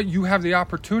 but you have the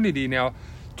opportunity now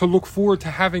to look forward to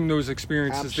having those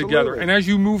experiences together. And as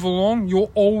you move along, you'll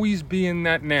always be in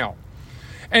that now.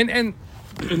 And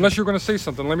unless you're going to say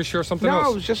something, let me share something else.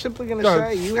 No, I was just simply going to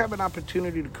say, you have an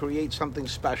opportunity to create something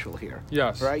special here.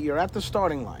 Yes. Right? You're at the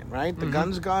starting line, right? The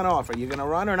gun's gone off. Are you going to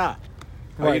run or not?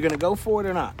 Are you going to go for it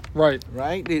or not? Right.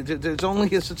 Right?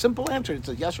 It's a simple answer. It's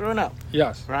a yes or a no.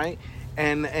 Yes. Right?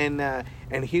 And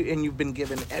you've been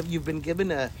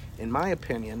given a, in my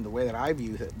opinion, the way that I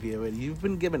view it, you've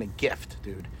been given a gift,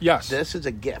 dude. Yes. This is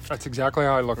a gift. That's exactly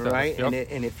how I looked at it. Right? Yep.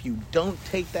 And if you don't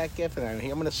take that gift, and I'm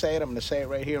going to say it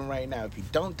right here and right now. If you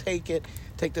don't take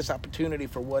this opportunity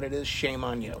for what it is, shame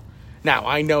on you. Now,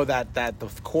 I know that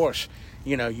of course,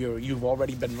 you know, you've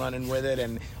already been running with it,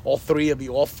 and all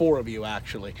four of you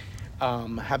actually,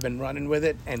 have been running with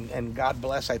it, and God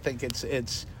bless. I think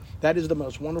that is the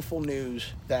most wonderful news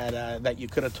that you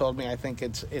could have told me. I think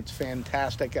it's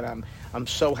fantastic, and I'm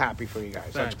so happy for you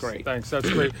guys. That's great. Thanks. That's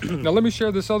great. Now let me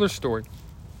share this other story,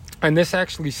 and this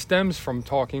actually stems from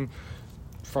talking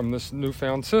from this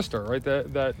newfound sister, right?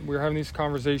 That we're having these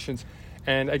conversations,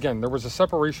 and again, there was a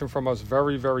separation from us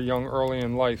very, very young, early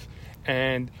in life,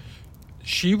 and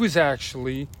she was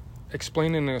actually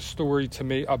explaining a story to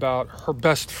me about her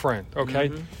best friend, okay?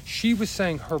 Mm-hmm. She was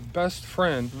saying her best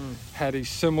friend had a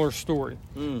similar story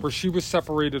where she was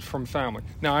separated from family.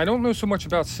 Now, I don't know so much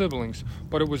about siblings,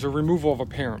 but it was a removal of a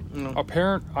parent. Mm. A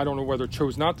parent, I don't know whether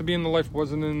chose not to be in the life,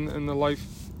 wasn't in the life,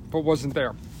 but wasn't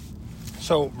there.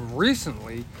 So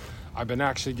recently, I've been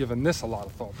actually giving this a lot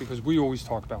of thought because we always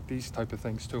talk about these type of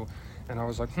things too. And I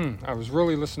was like, I was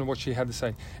really listening to what she had to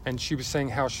say. And she was saying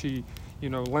how she, you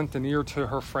know, lent an ear to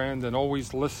her friend and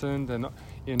always listened, and,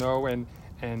 you know,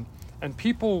 and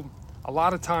people a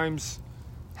lot of times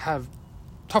have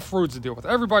tough roads to deal with.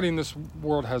 Everybody in this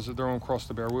world has their own cross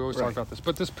to bear. We always talk about this.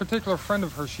 But this particular friend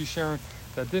of hers, she's sharing,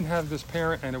 that didn't have this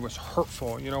parent, and it was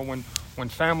hurtful, you know, when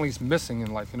family's missing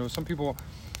in life. You know, some people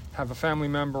have a family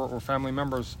member or family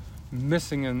members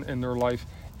missing in their life,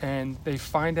 and they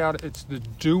find out it's the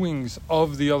doings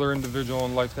of the other individual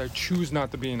in life that choose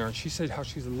not to be in there. And she said how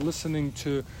she's listening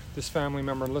to this family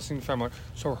member, listening to family.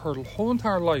 So her whole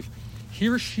entire life,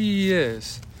 here she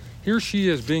is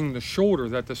being the shoulder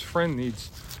that this friend needs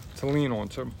to lean on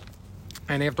to.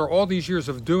 And after all these years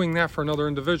of doing that for another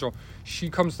individual, she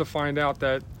comes to find out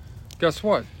that, guess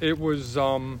what? It was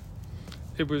a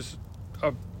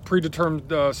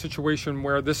predetermined situation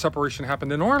where this separation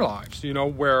happened in our lives,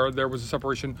 where there was a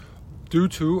separation due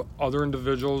to other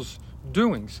individuals'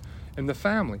 doings in the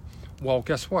family. Well,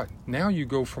 guess what? Now you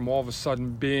go from all of a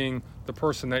sudden being the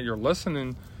person that you're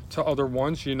listening to other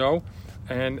ones,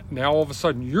 and now all of a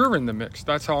sudden you're in the mix.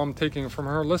 That's how I'm taking it from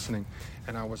her listening.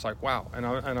 And I was like, wow. And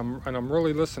I'm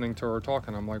really listening to her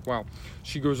talking. I'm like, wow.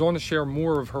 She goes on to share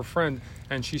more of her friend,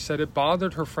 and she said it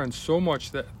bothered her friend so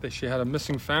much that she had a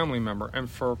missing family member, and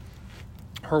for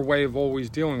her way of always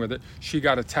dealing with it, she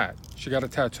got a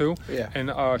tattoo. Yeah.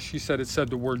 And she said it said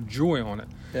the word joy on it.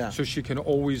 Yeah. So she can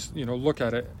always, look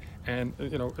at it, and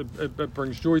it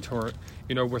brings joy to her,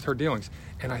 with her dealings.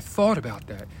 And I thought about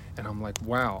that, and I'm like,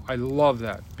 wow, I love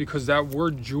that, because that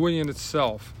word joy in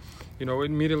itself, it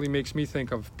immediately makes me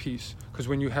think of peace. Because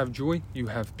when you have joy, you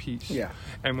have peace. Yeah.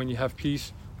 And when you have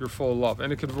peace, you're full of love.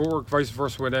 And it could work vice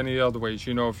versa with any other ways.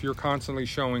 If you're constantly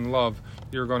showing love,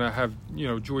 you're going to have,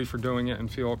 joy for doing it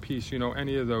and feel at peace,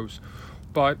 any of those.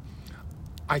 But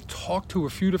I talked to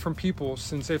a few different people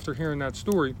since after hearing that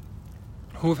story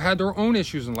who have had their own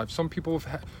issues in life. Some people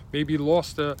have maybe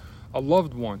lost a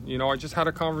loved one. I just had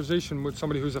a conversation with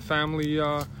somebody who's a family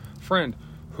friend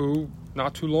who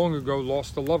not too long ago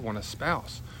lost a loved one, a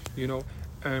spouse,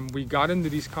 and we got into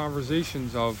these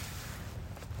conversations of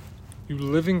you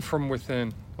living from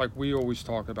within, like we always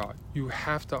talk about. You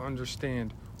have to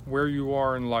understand where you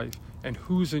are in life and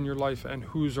who's in your life and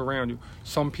who's around you.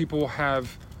 Some people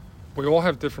we all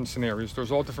have different scenarios.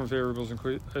 There's all different variables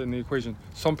in the equation.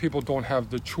 Some people don't have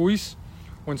the choice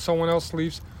when someone else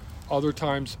leaves. Other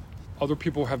times, other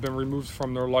people have been removed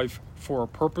from their life for a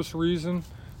purpose reason.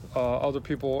 Other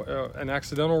people, an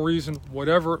accidental reason,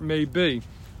 whatever it may be.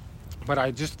 But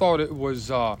I just thought it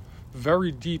was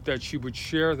very deep that she would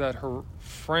share that her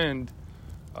friend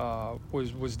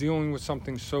was dealing with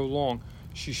something so long.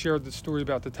 She shared the story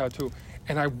about the tattoo.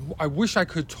 And I wish I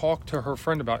could talk to her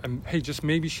friend about it. And hey, just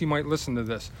maybe she might listen to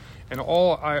this. And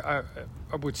all I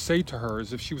would say to her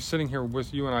is, if she was sitting here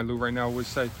with you and I, Lou, right now, would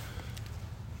say,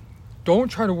 don't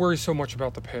try to worry so much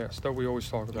about the past that we always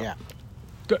talk about. Yeah.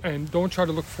 And don't try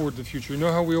to look forward to the future. You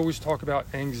know how we always talk about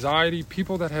anxiety?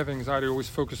 People that have anxiety always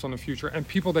focus on the future, and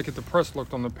people that get depressed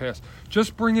look on the past.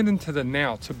 Just bring it into the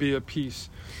now to be at peace.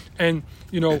 And,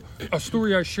 a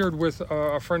story I shared with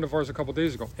a friend of ours a couple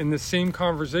days ago, in the same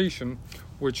conversation,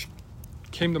 which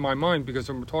came to my mind because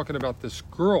we were talking about this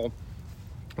girl,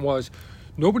 was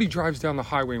nobody drives down the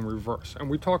highway in reverse. And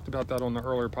we talked about that on the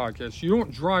earlier podcast. You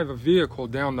don't drive a vehicle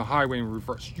down the highway in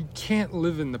reverse. You can't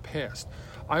live in the past.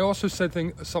 I also said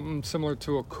something similar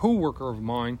to a coworker of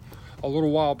mine a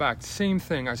little while back. Same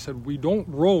thing. I said, we don't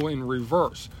roll in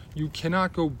reverse. You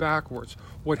cannot go backwards.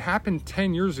 What happened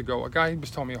 10 years ago, a guy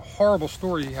was telling me a horrible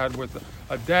story he had with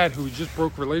a dad who he just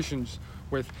broke relations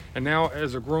with. And now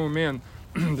as a grown man,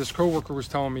 this coworker was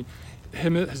telling me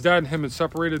his dad and him had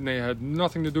separated and they had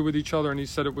nothing to do with each other. And he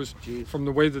said it was from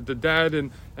the way that the dad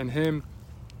and him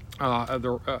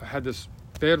had this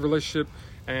bad relationship.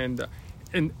 And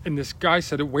this guy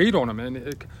said it weighed on him.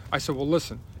 And I said, well,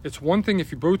 listen, it's one thing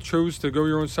if you both chose to go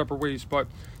your own separate ways, but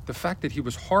the fact that he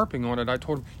was harping on it, I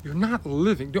told him, you're not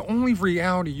living. The only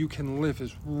reality you can live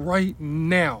is right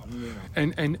now. Yeah.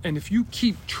 And if you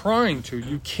keep trying to,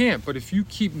 you can't. But if you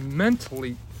keep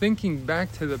mentally thinking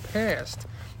back to the past,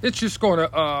 it's just going to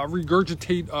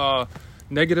regurgitate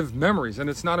negative memories. And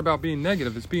it's not about being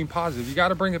negative. It's being positive. You got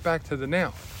to bring it back to the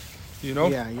now.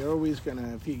 Yeah, you're always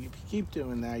gonna. If you keep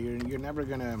doing that, you're never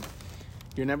gonna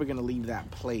leave that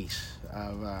place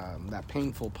of that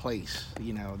painful place.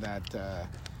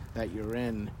 That you're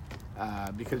in,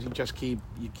 because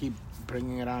you keep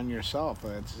bringing it on yourself.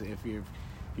 If you're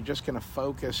just gonna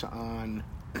focus on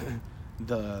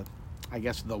the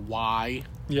why.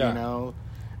 Yeah.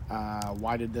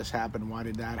 Why did this happen? Why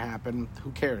did that happen?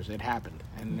 Who cares? It happened,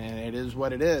 and it is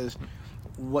what it is.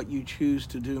 What you choose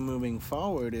to do moving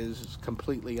forward is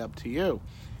completely up to you.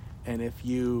 And if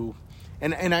you,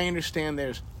 and I understand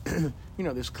there's,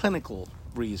 there's clinical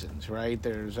reasons, right?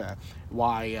 There's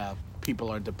why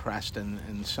people are depressed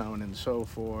and so on and so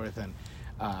forth. And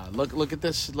look at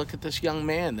this young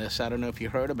man. I don't know if you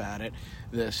heard about it.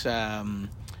 This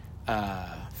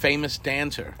famous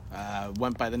dancer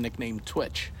went by the nickname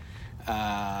Twitch.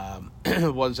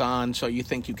 Was on So You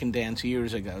Think You Can Dance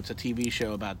years ago. It's a TV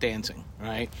show about dancing,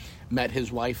 right? Met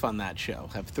his wife on that show.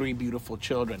 Have 3 beautiful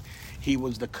children. He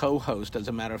was the co-host, as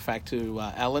a matter of fact, to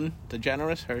Ellen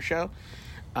DeGeneres, her show.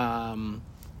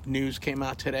 news came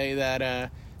out today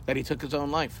that he took his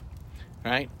own life,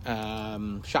 right?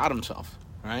 Shot himself,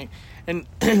 right? And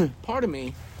part of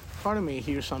me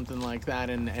hears something like that,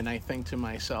 and I think to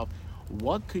myself,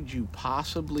 what could you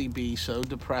possibly be so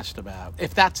depressed about?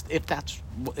 If that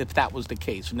was the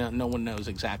case, no one knows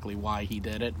exactly why he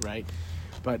did it, right?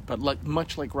 But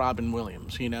much like Robin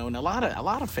Williams, and a lot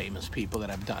of famous people that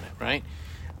have done it, right?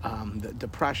 The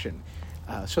depression.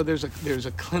 So there's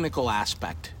a clinical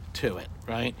aspect to it,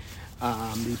 right?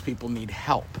 These people need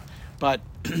help, but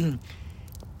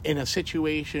in a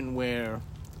situation where,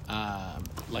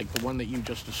 like the one that you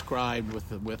just described with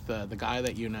the guy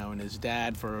that and his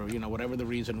dad, for whatever the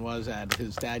reason was, that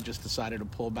his dad just decided to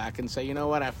pull back and say, you know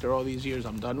what, after all these years,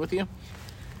 I'm done with you.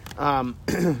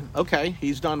 Okay,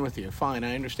 he's done with you. Fine,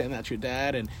 I understand that's your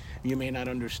dad, and you may not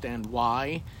understand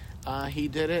why he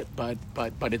did it, but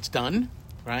it's done,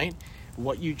 right?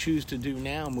 What you choose to do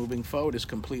now, moving forward, is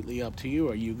completely up to you.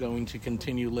 Are you going to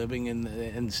continue living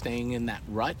and staying in that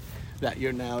rut that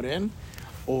you're now in,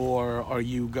 or are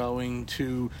you going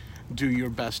to do your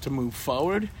best to move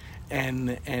forward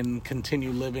and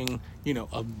continue living,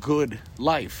 a good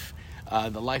life?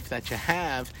 The life that you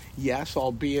have, yes,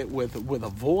 albeit with a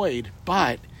void,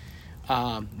 but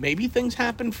maybe things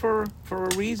happen for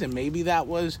a reason. Maybe that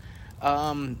wasn't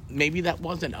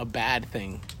a bad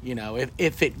thing,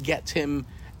 if it gets him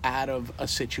out of a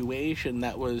situation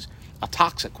that was a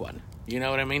toxic one. You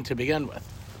know what I mean? To begin with,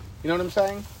 you know what I'm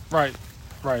saying? Right.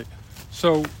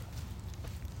 So,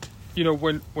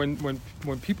 when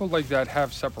people like that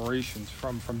have separations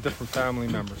from different family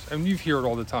members, and you hear it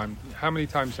all the time. How many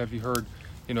times have you heard,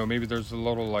 maybe there's a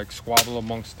little like squabble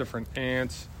amongst different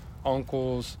aunts,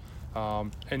 uncles,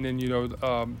 and then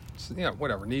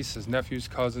whatever, nieces, nephews,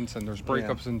 cousins, and there's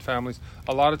breakups in families.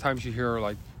 A lot of times you hear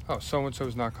like, oh, so and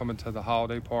so's not coming to the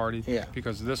holiday party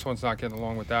because this one's not getting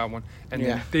along with that one, and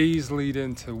then days lead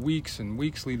into weeks, and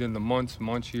weeks lead into months,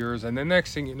 years, and the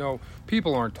next thing you know,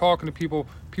 people aren't talking to people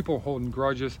are holding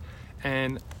grudges,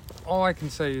 and all I can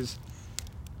say is,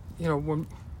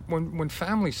 when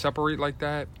families separate like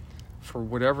that for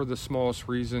whatever the smallest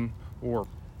reason, or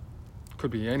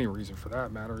could be any reason for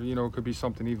that matter, it could be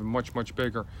something even much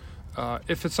bigger.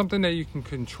 If it's something that you can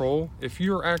control, if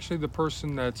you're actually the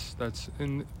person that's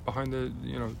in behind the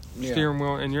steering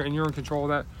wheel and you're in control of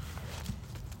that,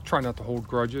 try not to hold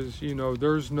grudges.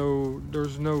 There's no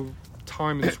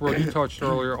time in this world. You touched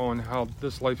earlier on how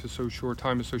this life is so short,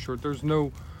 time is so short. There's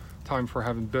no time for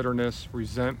having bitterness,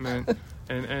 resentment,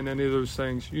 and any of those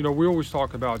things. We always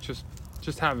talk about just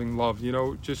having love.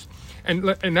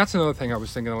 And that's another thing I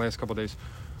was thinking the last couple of days.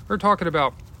 We're talking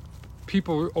about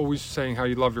people always saying how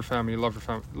you love your family,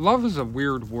 Love is a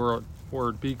weird word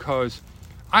because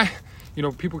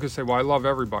people can say, well, I love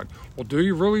everybody. Well, do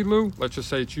you really, Lou? Let's just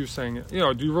say it's you saying it.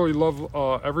 Do you really love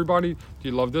everybody? Do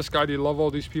you love this guy? Do you love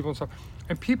all these people and stuff?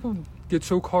 And people get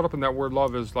so caught up in that word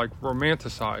love is like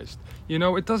romanticized.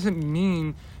 It doesn't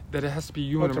mean that it has to be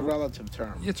you. It's a relative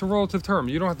term. It's a relative term.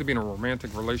 You don't have to be in a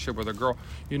romantic relationship with a girl.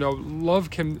 Love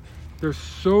can... There's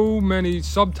so many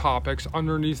subtopics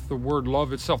underneath the word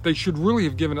love itself. They should really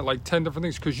have given it like 10 different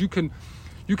things, because you can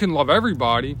love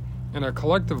everybody in a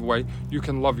collective way. You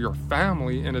can love your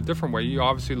family in a different way. You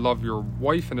obviously love your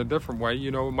wife in a different way.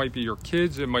 It might be your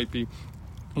kids. It might be,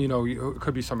 it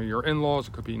could be some of your in-laws.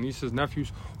 It could be nieces,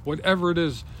 nephews, whatever it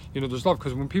is. There's love.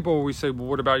 Because when people always say, well,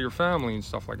 what about your family and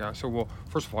stuff like that? So, well,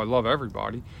 first of all, I love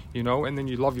everybody, and then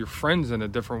you love your friends in a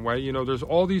different way. There's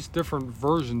all these different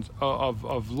versions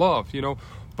of love,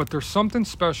 but there's something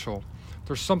special.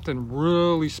 There's something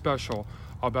really special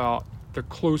about the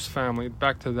close family.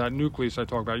 Back to that nucleus I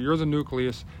talked about. You're the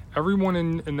nucleus. Everyone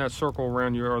in that circle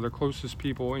around you are the closest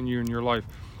people in your life.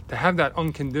 To have that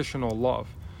unconditional love.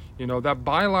 That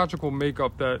biological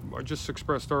makeup that I just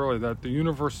expressed earlier, that the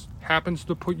universe happens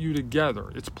to put you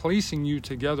together. It's placing you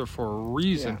together for a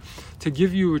reason, to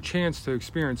give you a chance to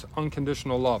experience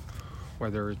unconditional love,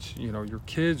 whether it's, your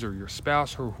kids or your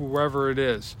spouse or whoever it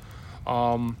is.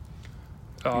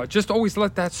 Just always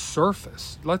let that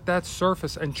surface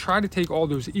and try to take all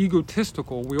those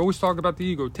egotistical, we always talk about the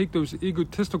ego, take those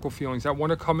egotistical feelings that want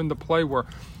to come into play where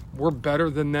we're better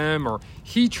than them, or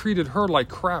he treated her like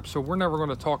crap, so we're never going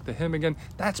to talk to him again.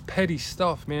 That's petty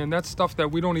stuff, man. That's stuff that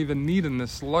we don't even need in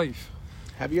this life.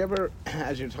 Have you ever,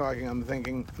 as you're talking, I'm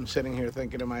sitting here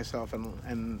thinking to myself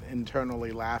and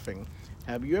internally laughing.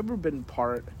 Have you ever been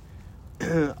part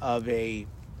of the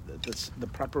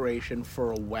preparation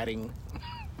for a wedding?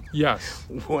 Yes.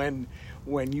 When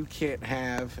you can't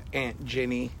have Aunt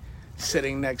Ginny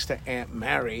sitting next to Aunt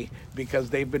Mary because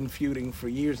they've been feuding for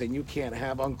years, and you can't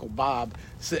have Uncle Bob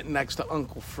sitting next to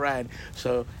Uncle Fred.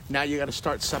 So now you got to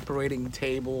start separating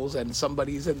tables, and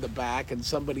somebody's in the back and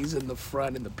somebody's in the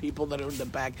front, and the people that are in the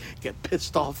back get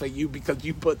pissed off at you because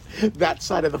you put that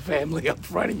side of the family up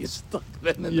front and you stuck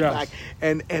them in the back,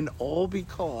 and all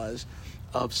because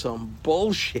of some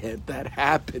bullshit that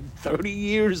happened 30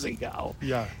 years ago.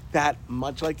 Yeah. That,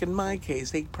 much like in my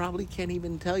case, they probably can't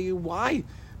even tell you why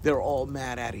they're all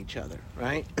mad at each other,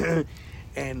 right?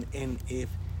 and if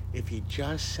you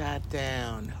just sat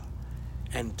down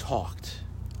and talked,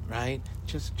 right?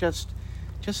 Just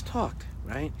talk,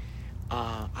 right?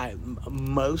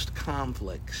 Most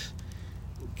conflicts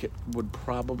would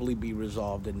probably be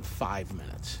resolved in 5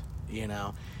 minutes,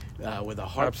 with a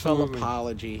heartfelt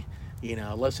apology.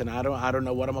 Listen, I don't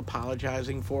know what I'm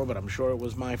apologizing for, but I'm sure it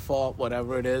was my fault.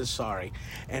 Whatever it is, sorry.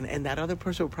 And that other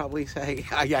person would probably say,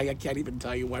 I can't even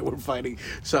tell you why we're fighting.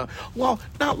 So, well,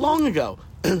 not long ago,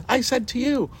 I said to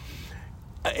you,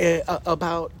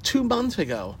 about 2 months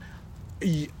ago,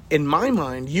 in my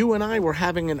mind, you and I were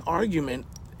having an argument,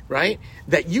 right,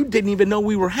 that you didn't even know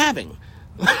we were having.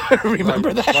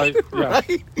 Remember that?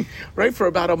 Right, yeah. Right? For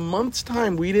about a month's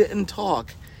time, we didn't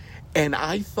talk. And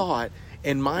I thought,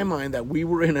 in my mind, that we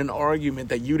were in an argument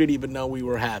that you didn't even know we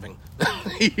were having.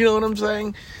 You know what I'm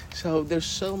saying? So there's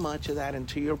so much of that. And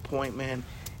to your point, man,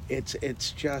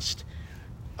 it's just...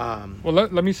 well,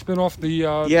 let me spin off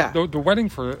the wedding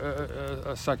for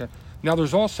a second. Now,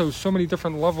 there's also so many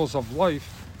different levels of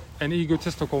life and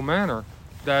egotistical manner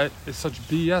that is such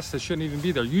BS that shouldn't even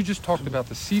be there. You just talked about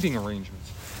the seating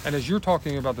arrangements. And as you're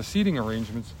talking about the seating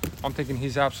arrangements, I'm thinking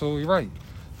he's absolutely right.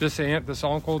 This aunt, this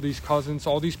uncle, these cousins,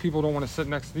 all these people don't want to sit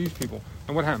next to these people.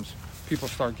 And what happens? People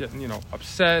start getting,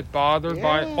 upset, bothered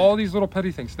by all these little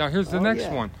petty things. Now, here's the next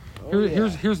one.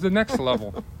 Here's the next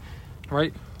level,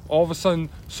 right? All of a sudden,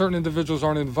 certain individuals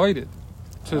aren't invited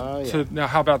to now,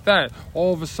 how about that?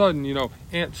 All of a sudden,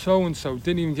 Aunt so-and-so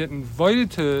didn't even get invited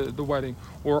to the wedding,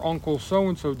 or Uncle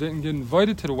so-and-so didn't get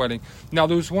invited to the wedding. Now,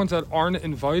 those ones that aren't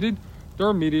invited, their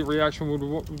immediate reaction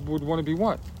would want to be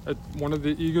what? One of the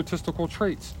egotistical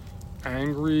traits.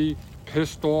 Angry,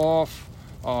 pissed off,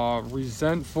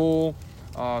 resentful,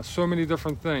 so many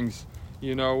different things.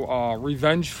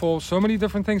 Revengeful, so many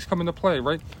different things come into play,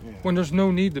 right? Yeah. When there's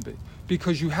no need to be.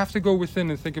 Because you have to go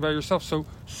within and think about yourself.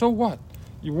 So what?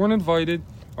 You weren't invited,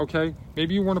 okay?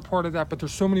 Maybe you weren't a part of that, but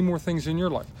there's so many more things in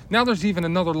your life. Now there's even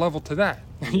another level to that.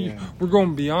 Yeah. We're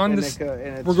going beyond this.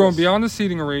 We're going beyond the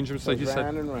seating arrangements, like you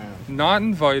said. Not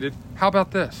invited. How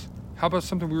about this? How about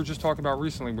something we were just talking about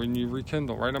recently when you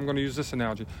rekindle, right? I'm going to use this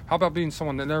analogy. How about being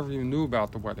someone that never even knew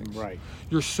about the weddings? Right.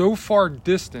 You're so far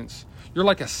distance. You're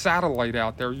like a satellite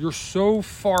out there. You're so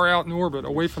far out in orbit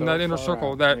away from that inner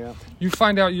circle that you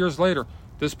find out years later,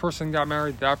 this person got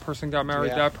married, that person got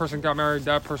married, that person got married,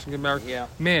 that person got married. Yeah.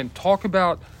 Man, talk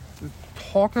about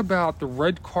the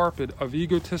red carpet of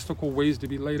egotistical ways to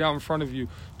be laid out in front of you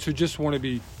to just want to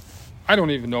be, I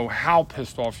don't even know how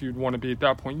pissed off you'd want to be at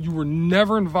that point. You were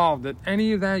never involved in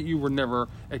any of that. You were never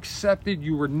accepted.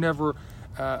 You were never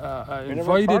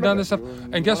invited on this stuff.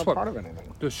 And guess what?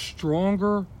 The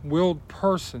stronger-willed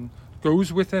person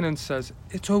goes within and says,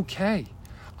 it's okay.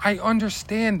 I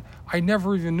understand. I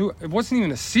never even knew. It wasn't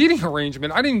even a seating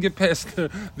arrangement. I didn't even get past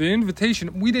the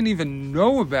invitation. We didn't even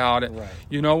know about it. Right.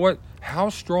 You know what? How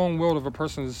strong-willed of a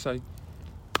person is to say,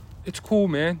 it's cool,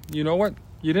 man. You know what?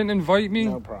 You didn't invite me.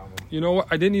 No problem. You know what?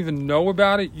 I didn't even know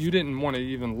about it. You didn't want to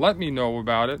even let me know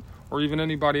about it, or even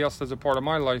anybody else that's a part of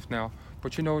my life now.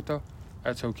 But you know what, though?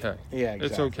 That's okay. Yeah, exactly.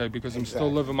 It's okay because I'm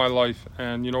still living my life,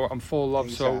 and you know what? I'm full of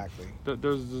love, so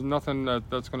there's nothing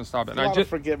that's going to stop it. And a lot of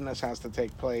forgiveness has to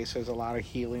take place. There's a lot of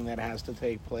healing that has to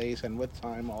take place, and with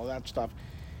time, all that stuff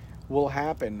will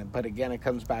happen. But again, it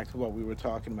comes back to what we were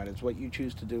talking about. It's what you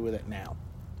choose to do with it now,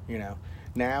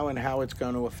 now and how it's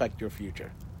going to affect your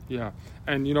future. Yeah,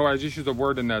 and I just used a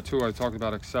word in that too. I talked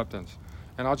about acceptance,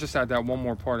 and I'll just add that one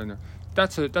more part in there.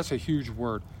 That's a huge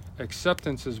word.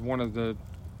 Acceptance is one of the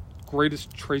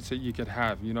greatest traits that you could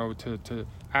have, to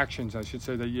actions, I should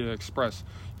say, that you express.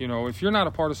 If you're not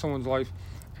a part of someone's life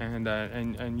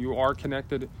and you are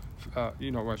connected, I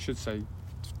should say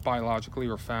biologically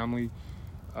or family,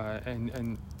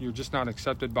 and you're just not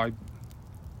accepted by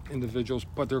individuals,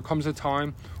 but there comes a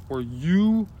time where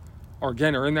you are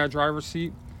in that driver's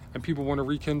seat and people want to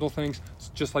rekindle things,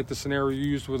 just like the scenario you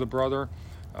used with a brother,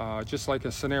 just like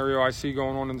a scenario I see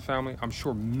going on in the family. I'm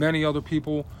sure many other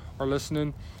people are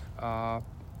listening.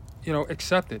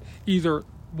 Accept it. Either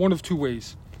one of two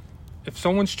ways. If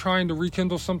someone's trying to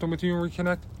rekindle something with you and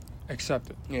reconnect,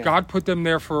 accept it. Yeah. God put them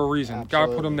there for a reason. Absolutely.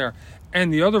 God put them there.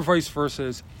 And the other vice versa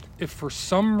is, if for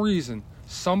some reason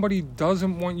somebody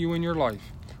doesn't want you in your life,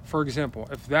 for example,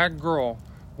 if that girl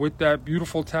with that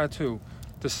beautiful tattoo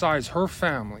decides her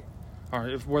family, all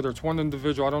right, whether it's one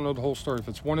individual, I don't know the whole story, if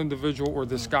it's one individual or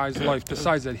this guy's life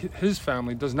decides that his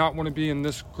family does not want to be in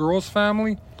this girl's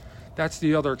family, that's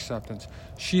the other acceptance.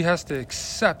 She has to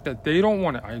accept that they don't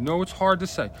want it. I know it's hard to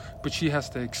say, but she has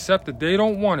to accept that they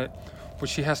don't want it, but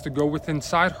she has to go within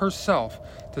inside herself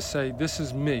to say, this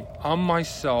is me. I'm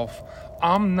myself.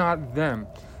 I'm not them.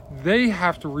 They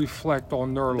have to reflect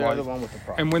on their life. The one with the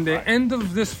problem. And when the end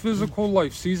of this physical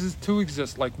life ceases to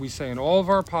exist, like we say in all of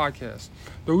our podcasts,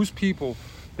 those people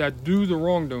that do the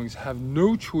wrongdoings have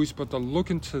no choice but to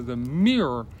look into the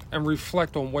mirror and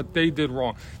reflect on what they did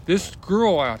wrong. This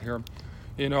girl out here,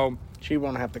 she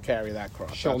won't have to carry that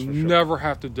cross. She'll never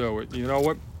have to do it. You know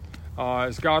what?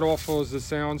 As God awful as this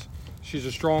sounds, she's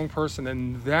a strong person,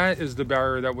 and that is the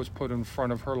barrier that was put in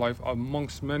front of her life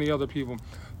amongst many other people.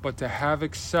 But to have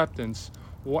acceptance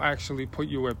will actually put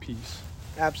you at peace.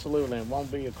 Absolutely. It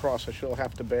won't be a cross that she'll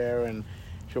have to bear, and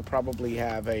she'll probably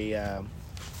have a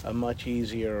much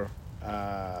easier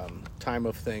time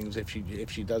of things if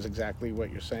she does exactly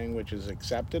what you're saying, which is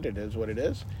accept it. It is what it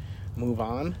is. Move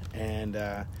on and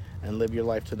live your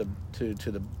life to the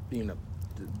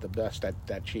best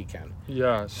that she can.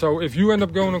 Yeah. So if you end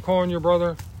up going and calling your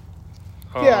brother,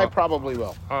 I probably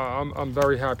will. I'm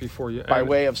very happy for you. By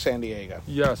way of San Diego.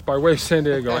 Yes, by way of San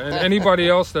Diego. And anybody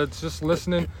else that's just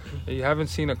listening, and you haven't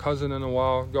seen a cousin in a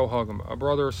while, go hug them. A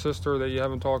brother or sister that you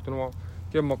haven't talked in a while,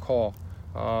 give them a call.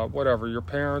 Whatever, your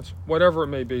parents, whatever it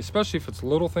may be, especially if it's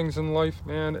little things in life,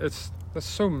 man, that's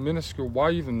so minuscule.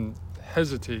 Why even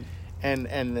hesitate?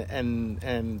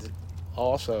 And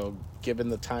also, given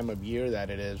the time of year that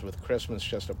it is, with Christmas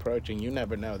just approaching, you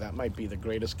never know. That might be the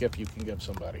greatest gift you can give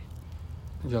somebody.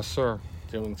 Yes, sir.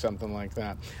 Doing something like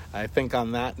that. I think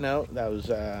on that note, that was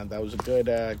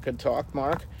a good talk,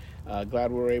 Mark.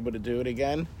 Glad we were able to do it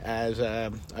again. As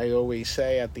I always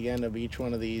say at the end of each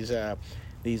one of these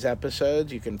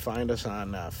episodes, you can find us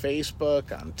on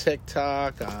Facebook, on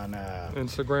TikTok, on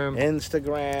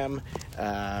Instagram.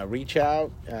 Reach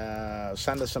out,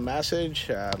 send us a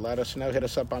message, let us know. Hit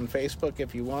us up on Facebook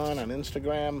if you want, on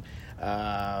Instagram.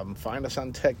 Find us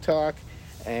on TikTok,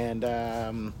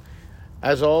 and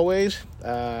as always,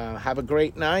 have a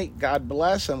great night. God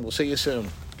bless, and we'll see you soon.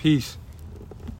 Peace.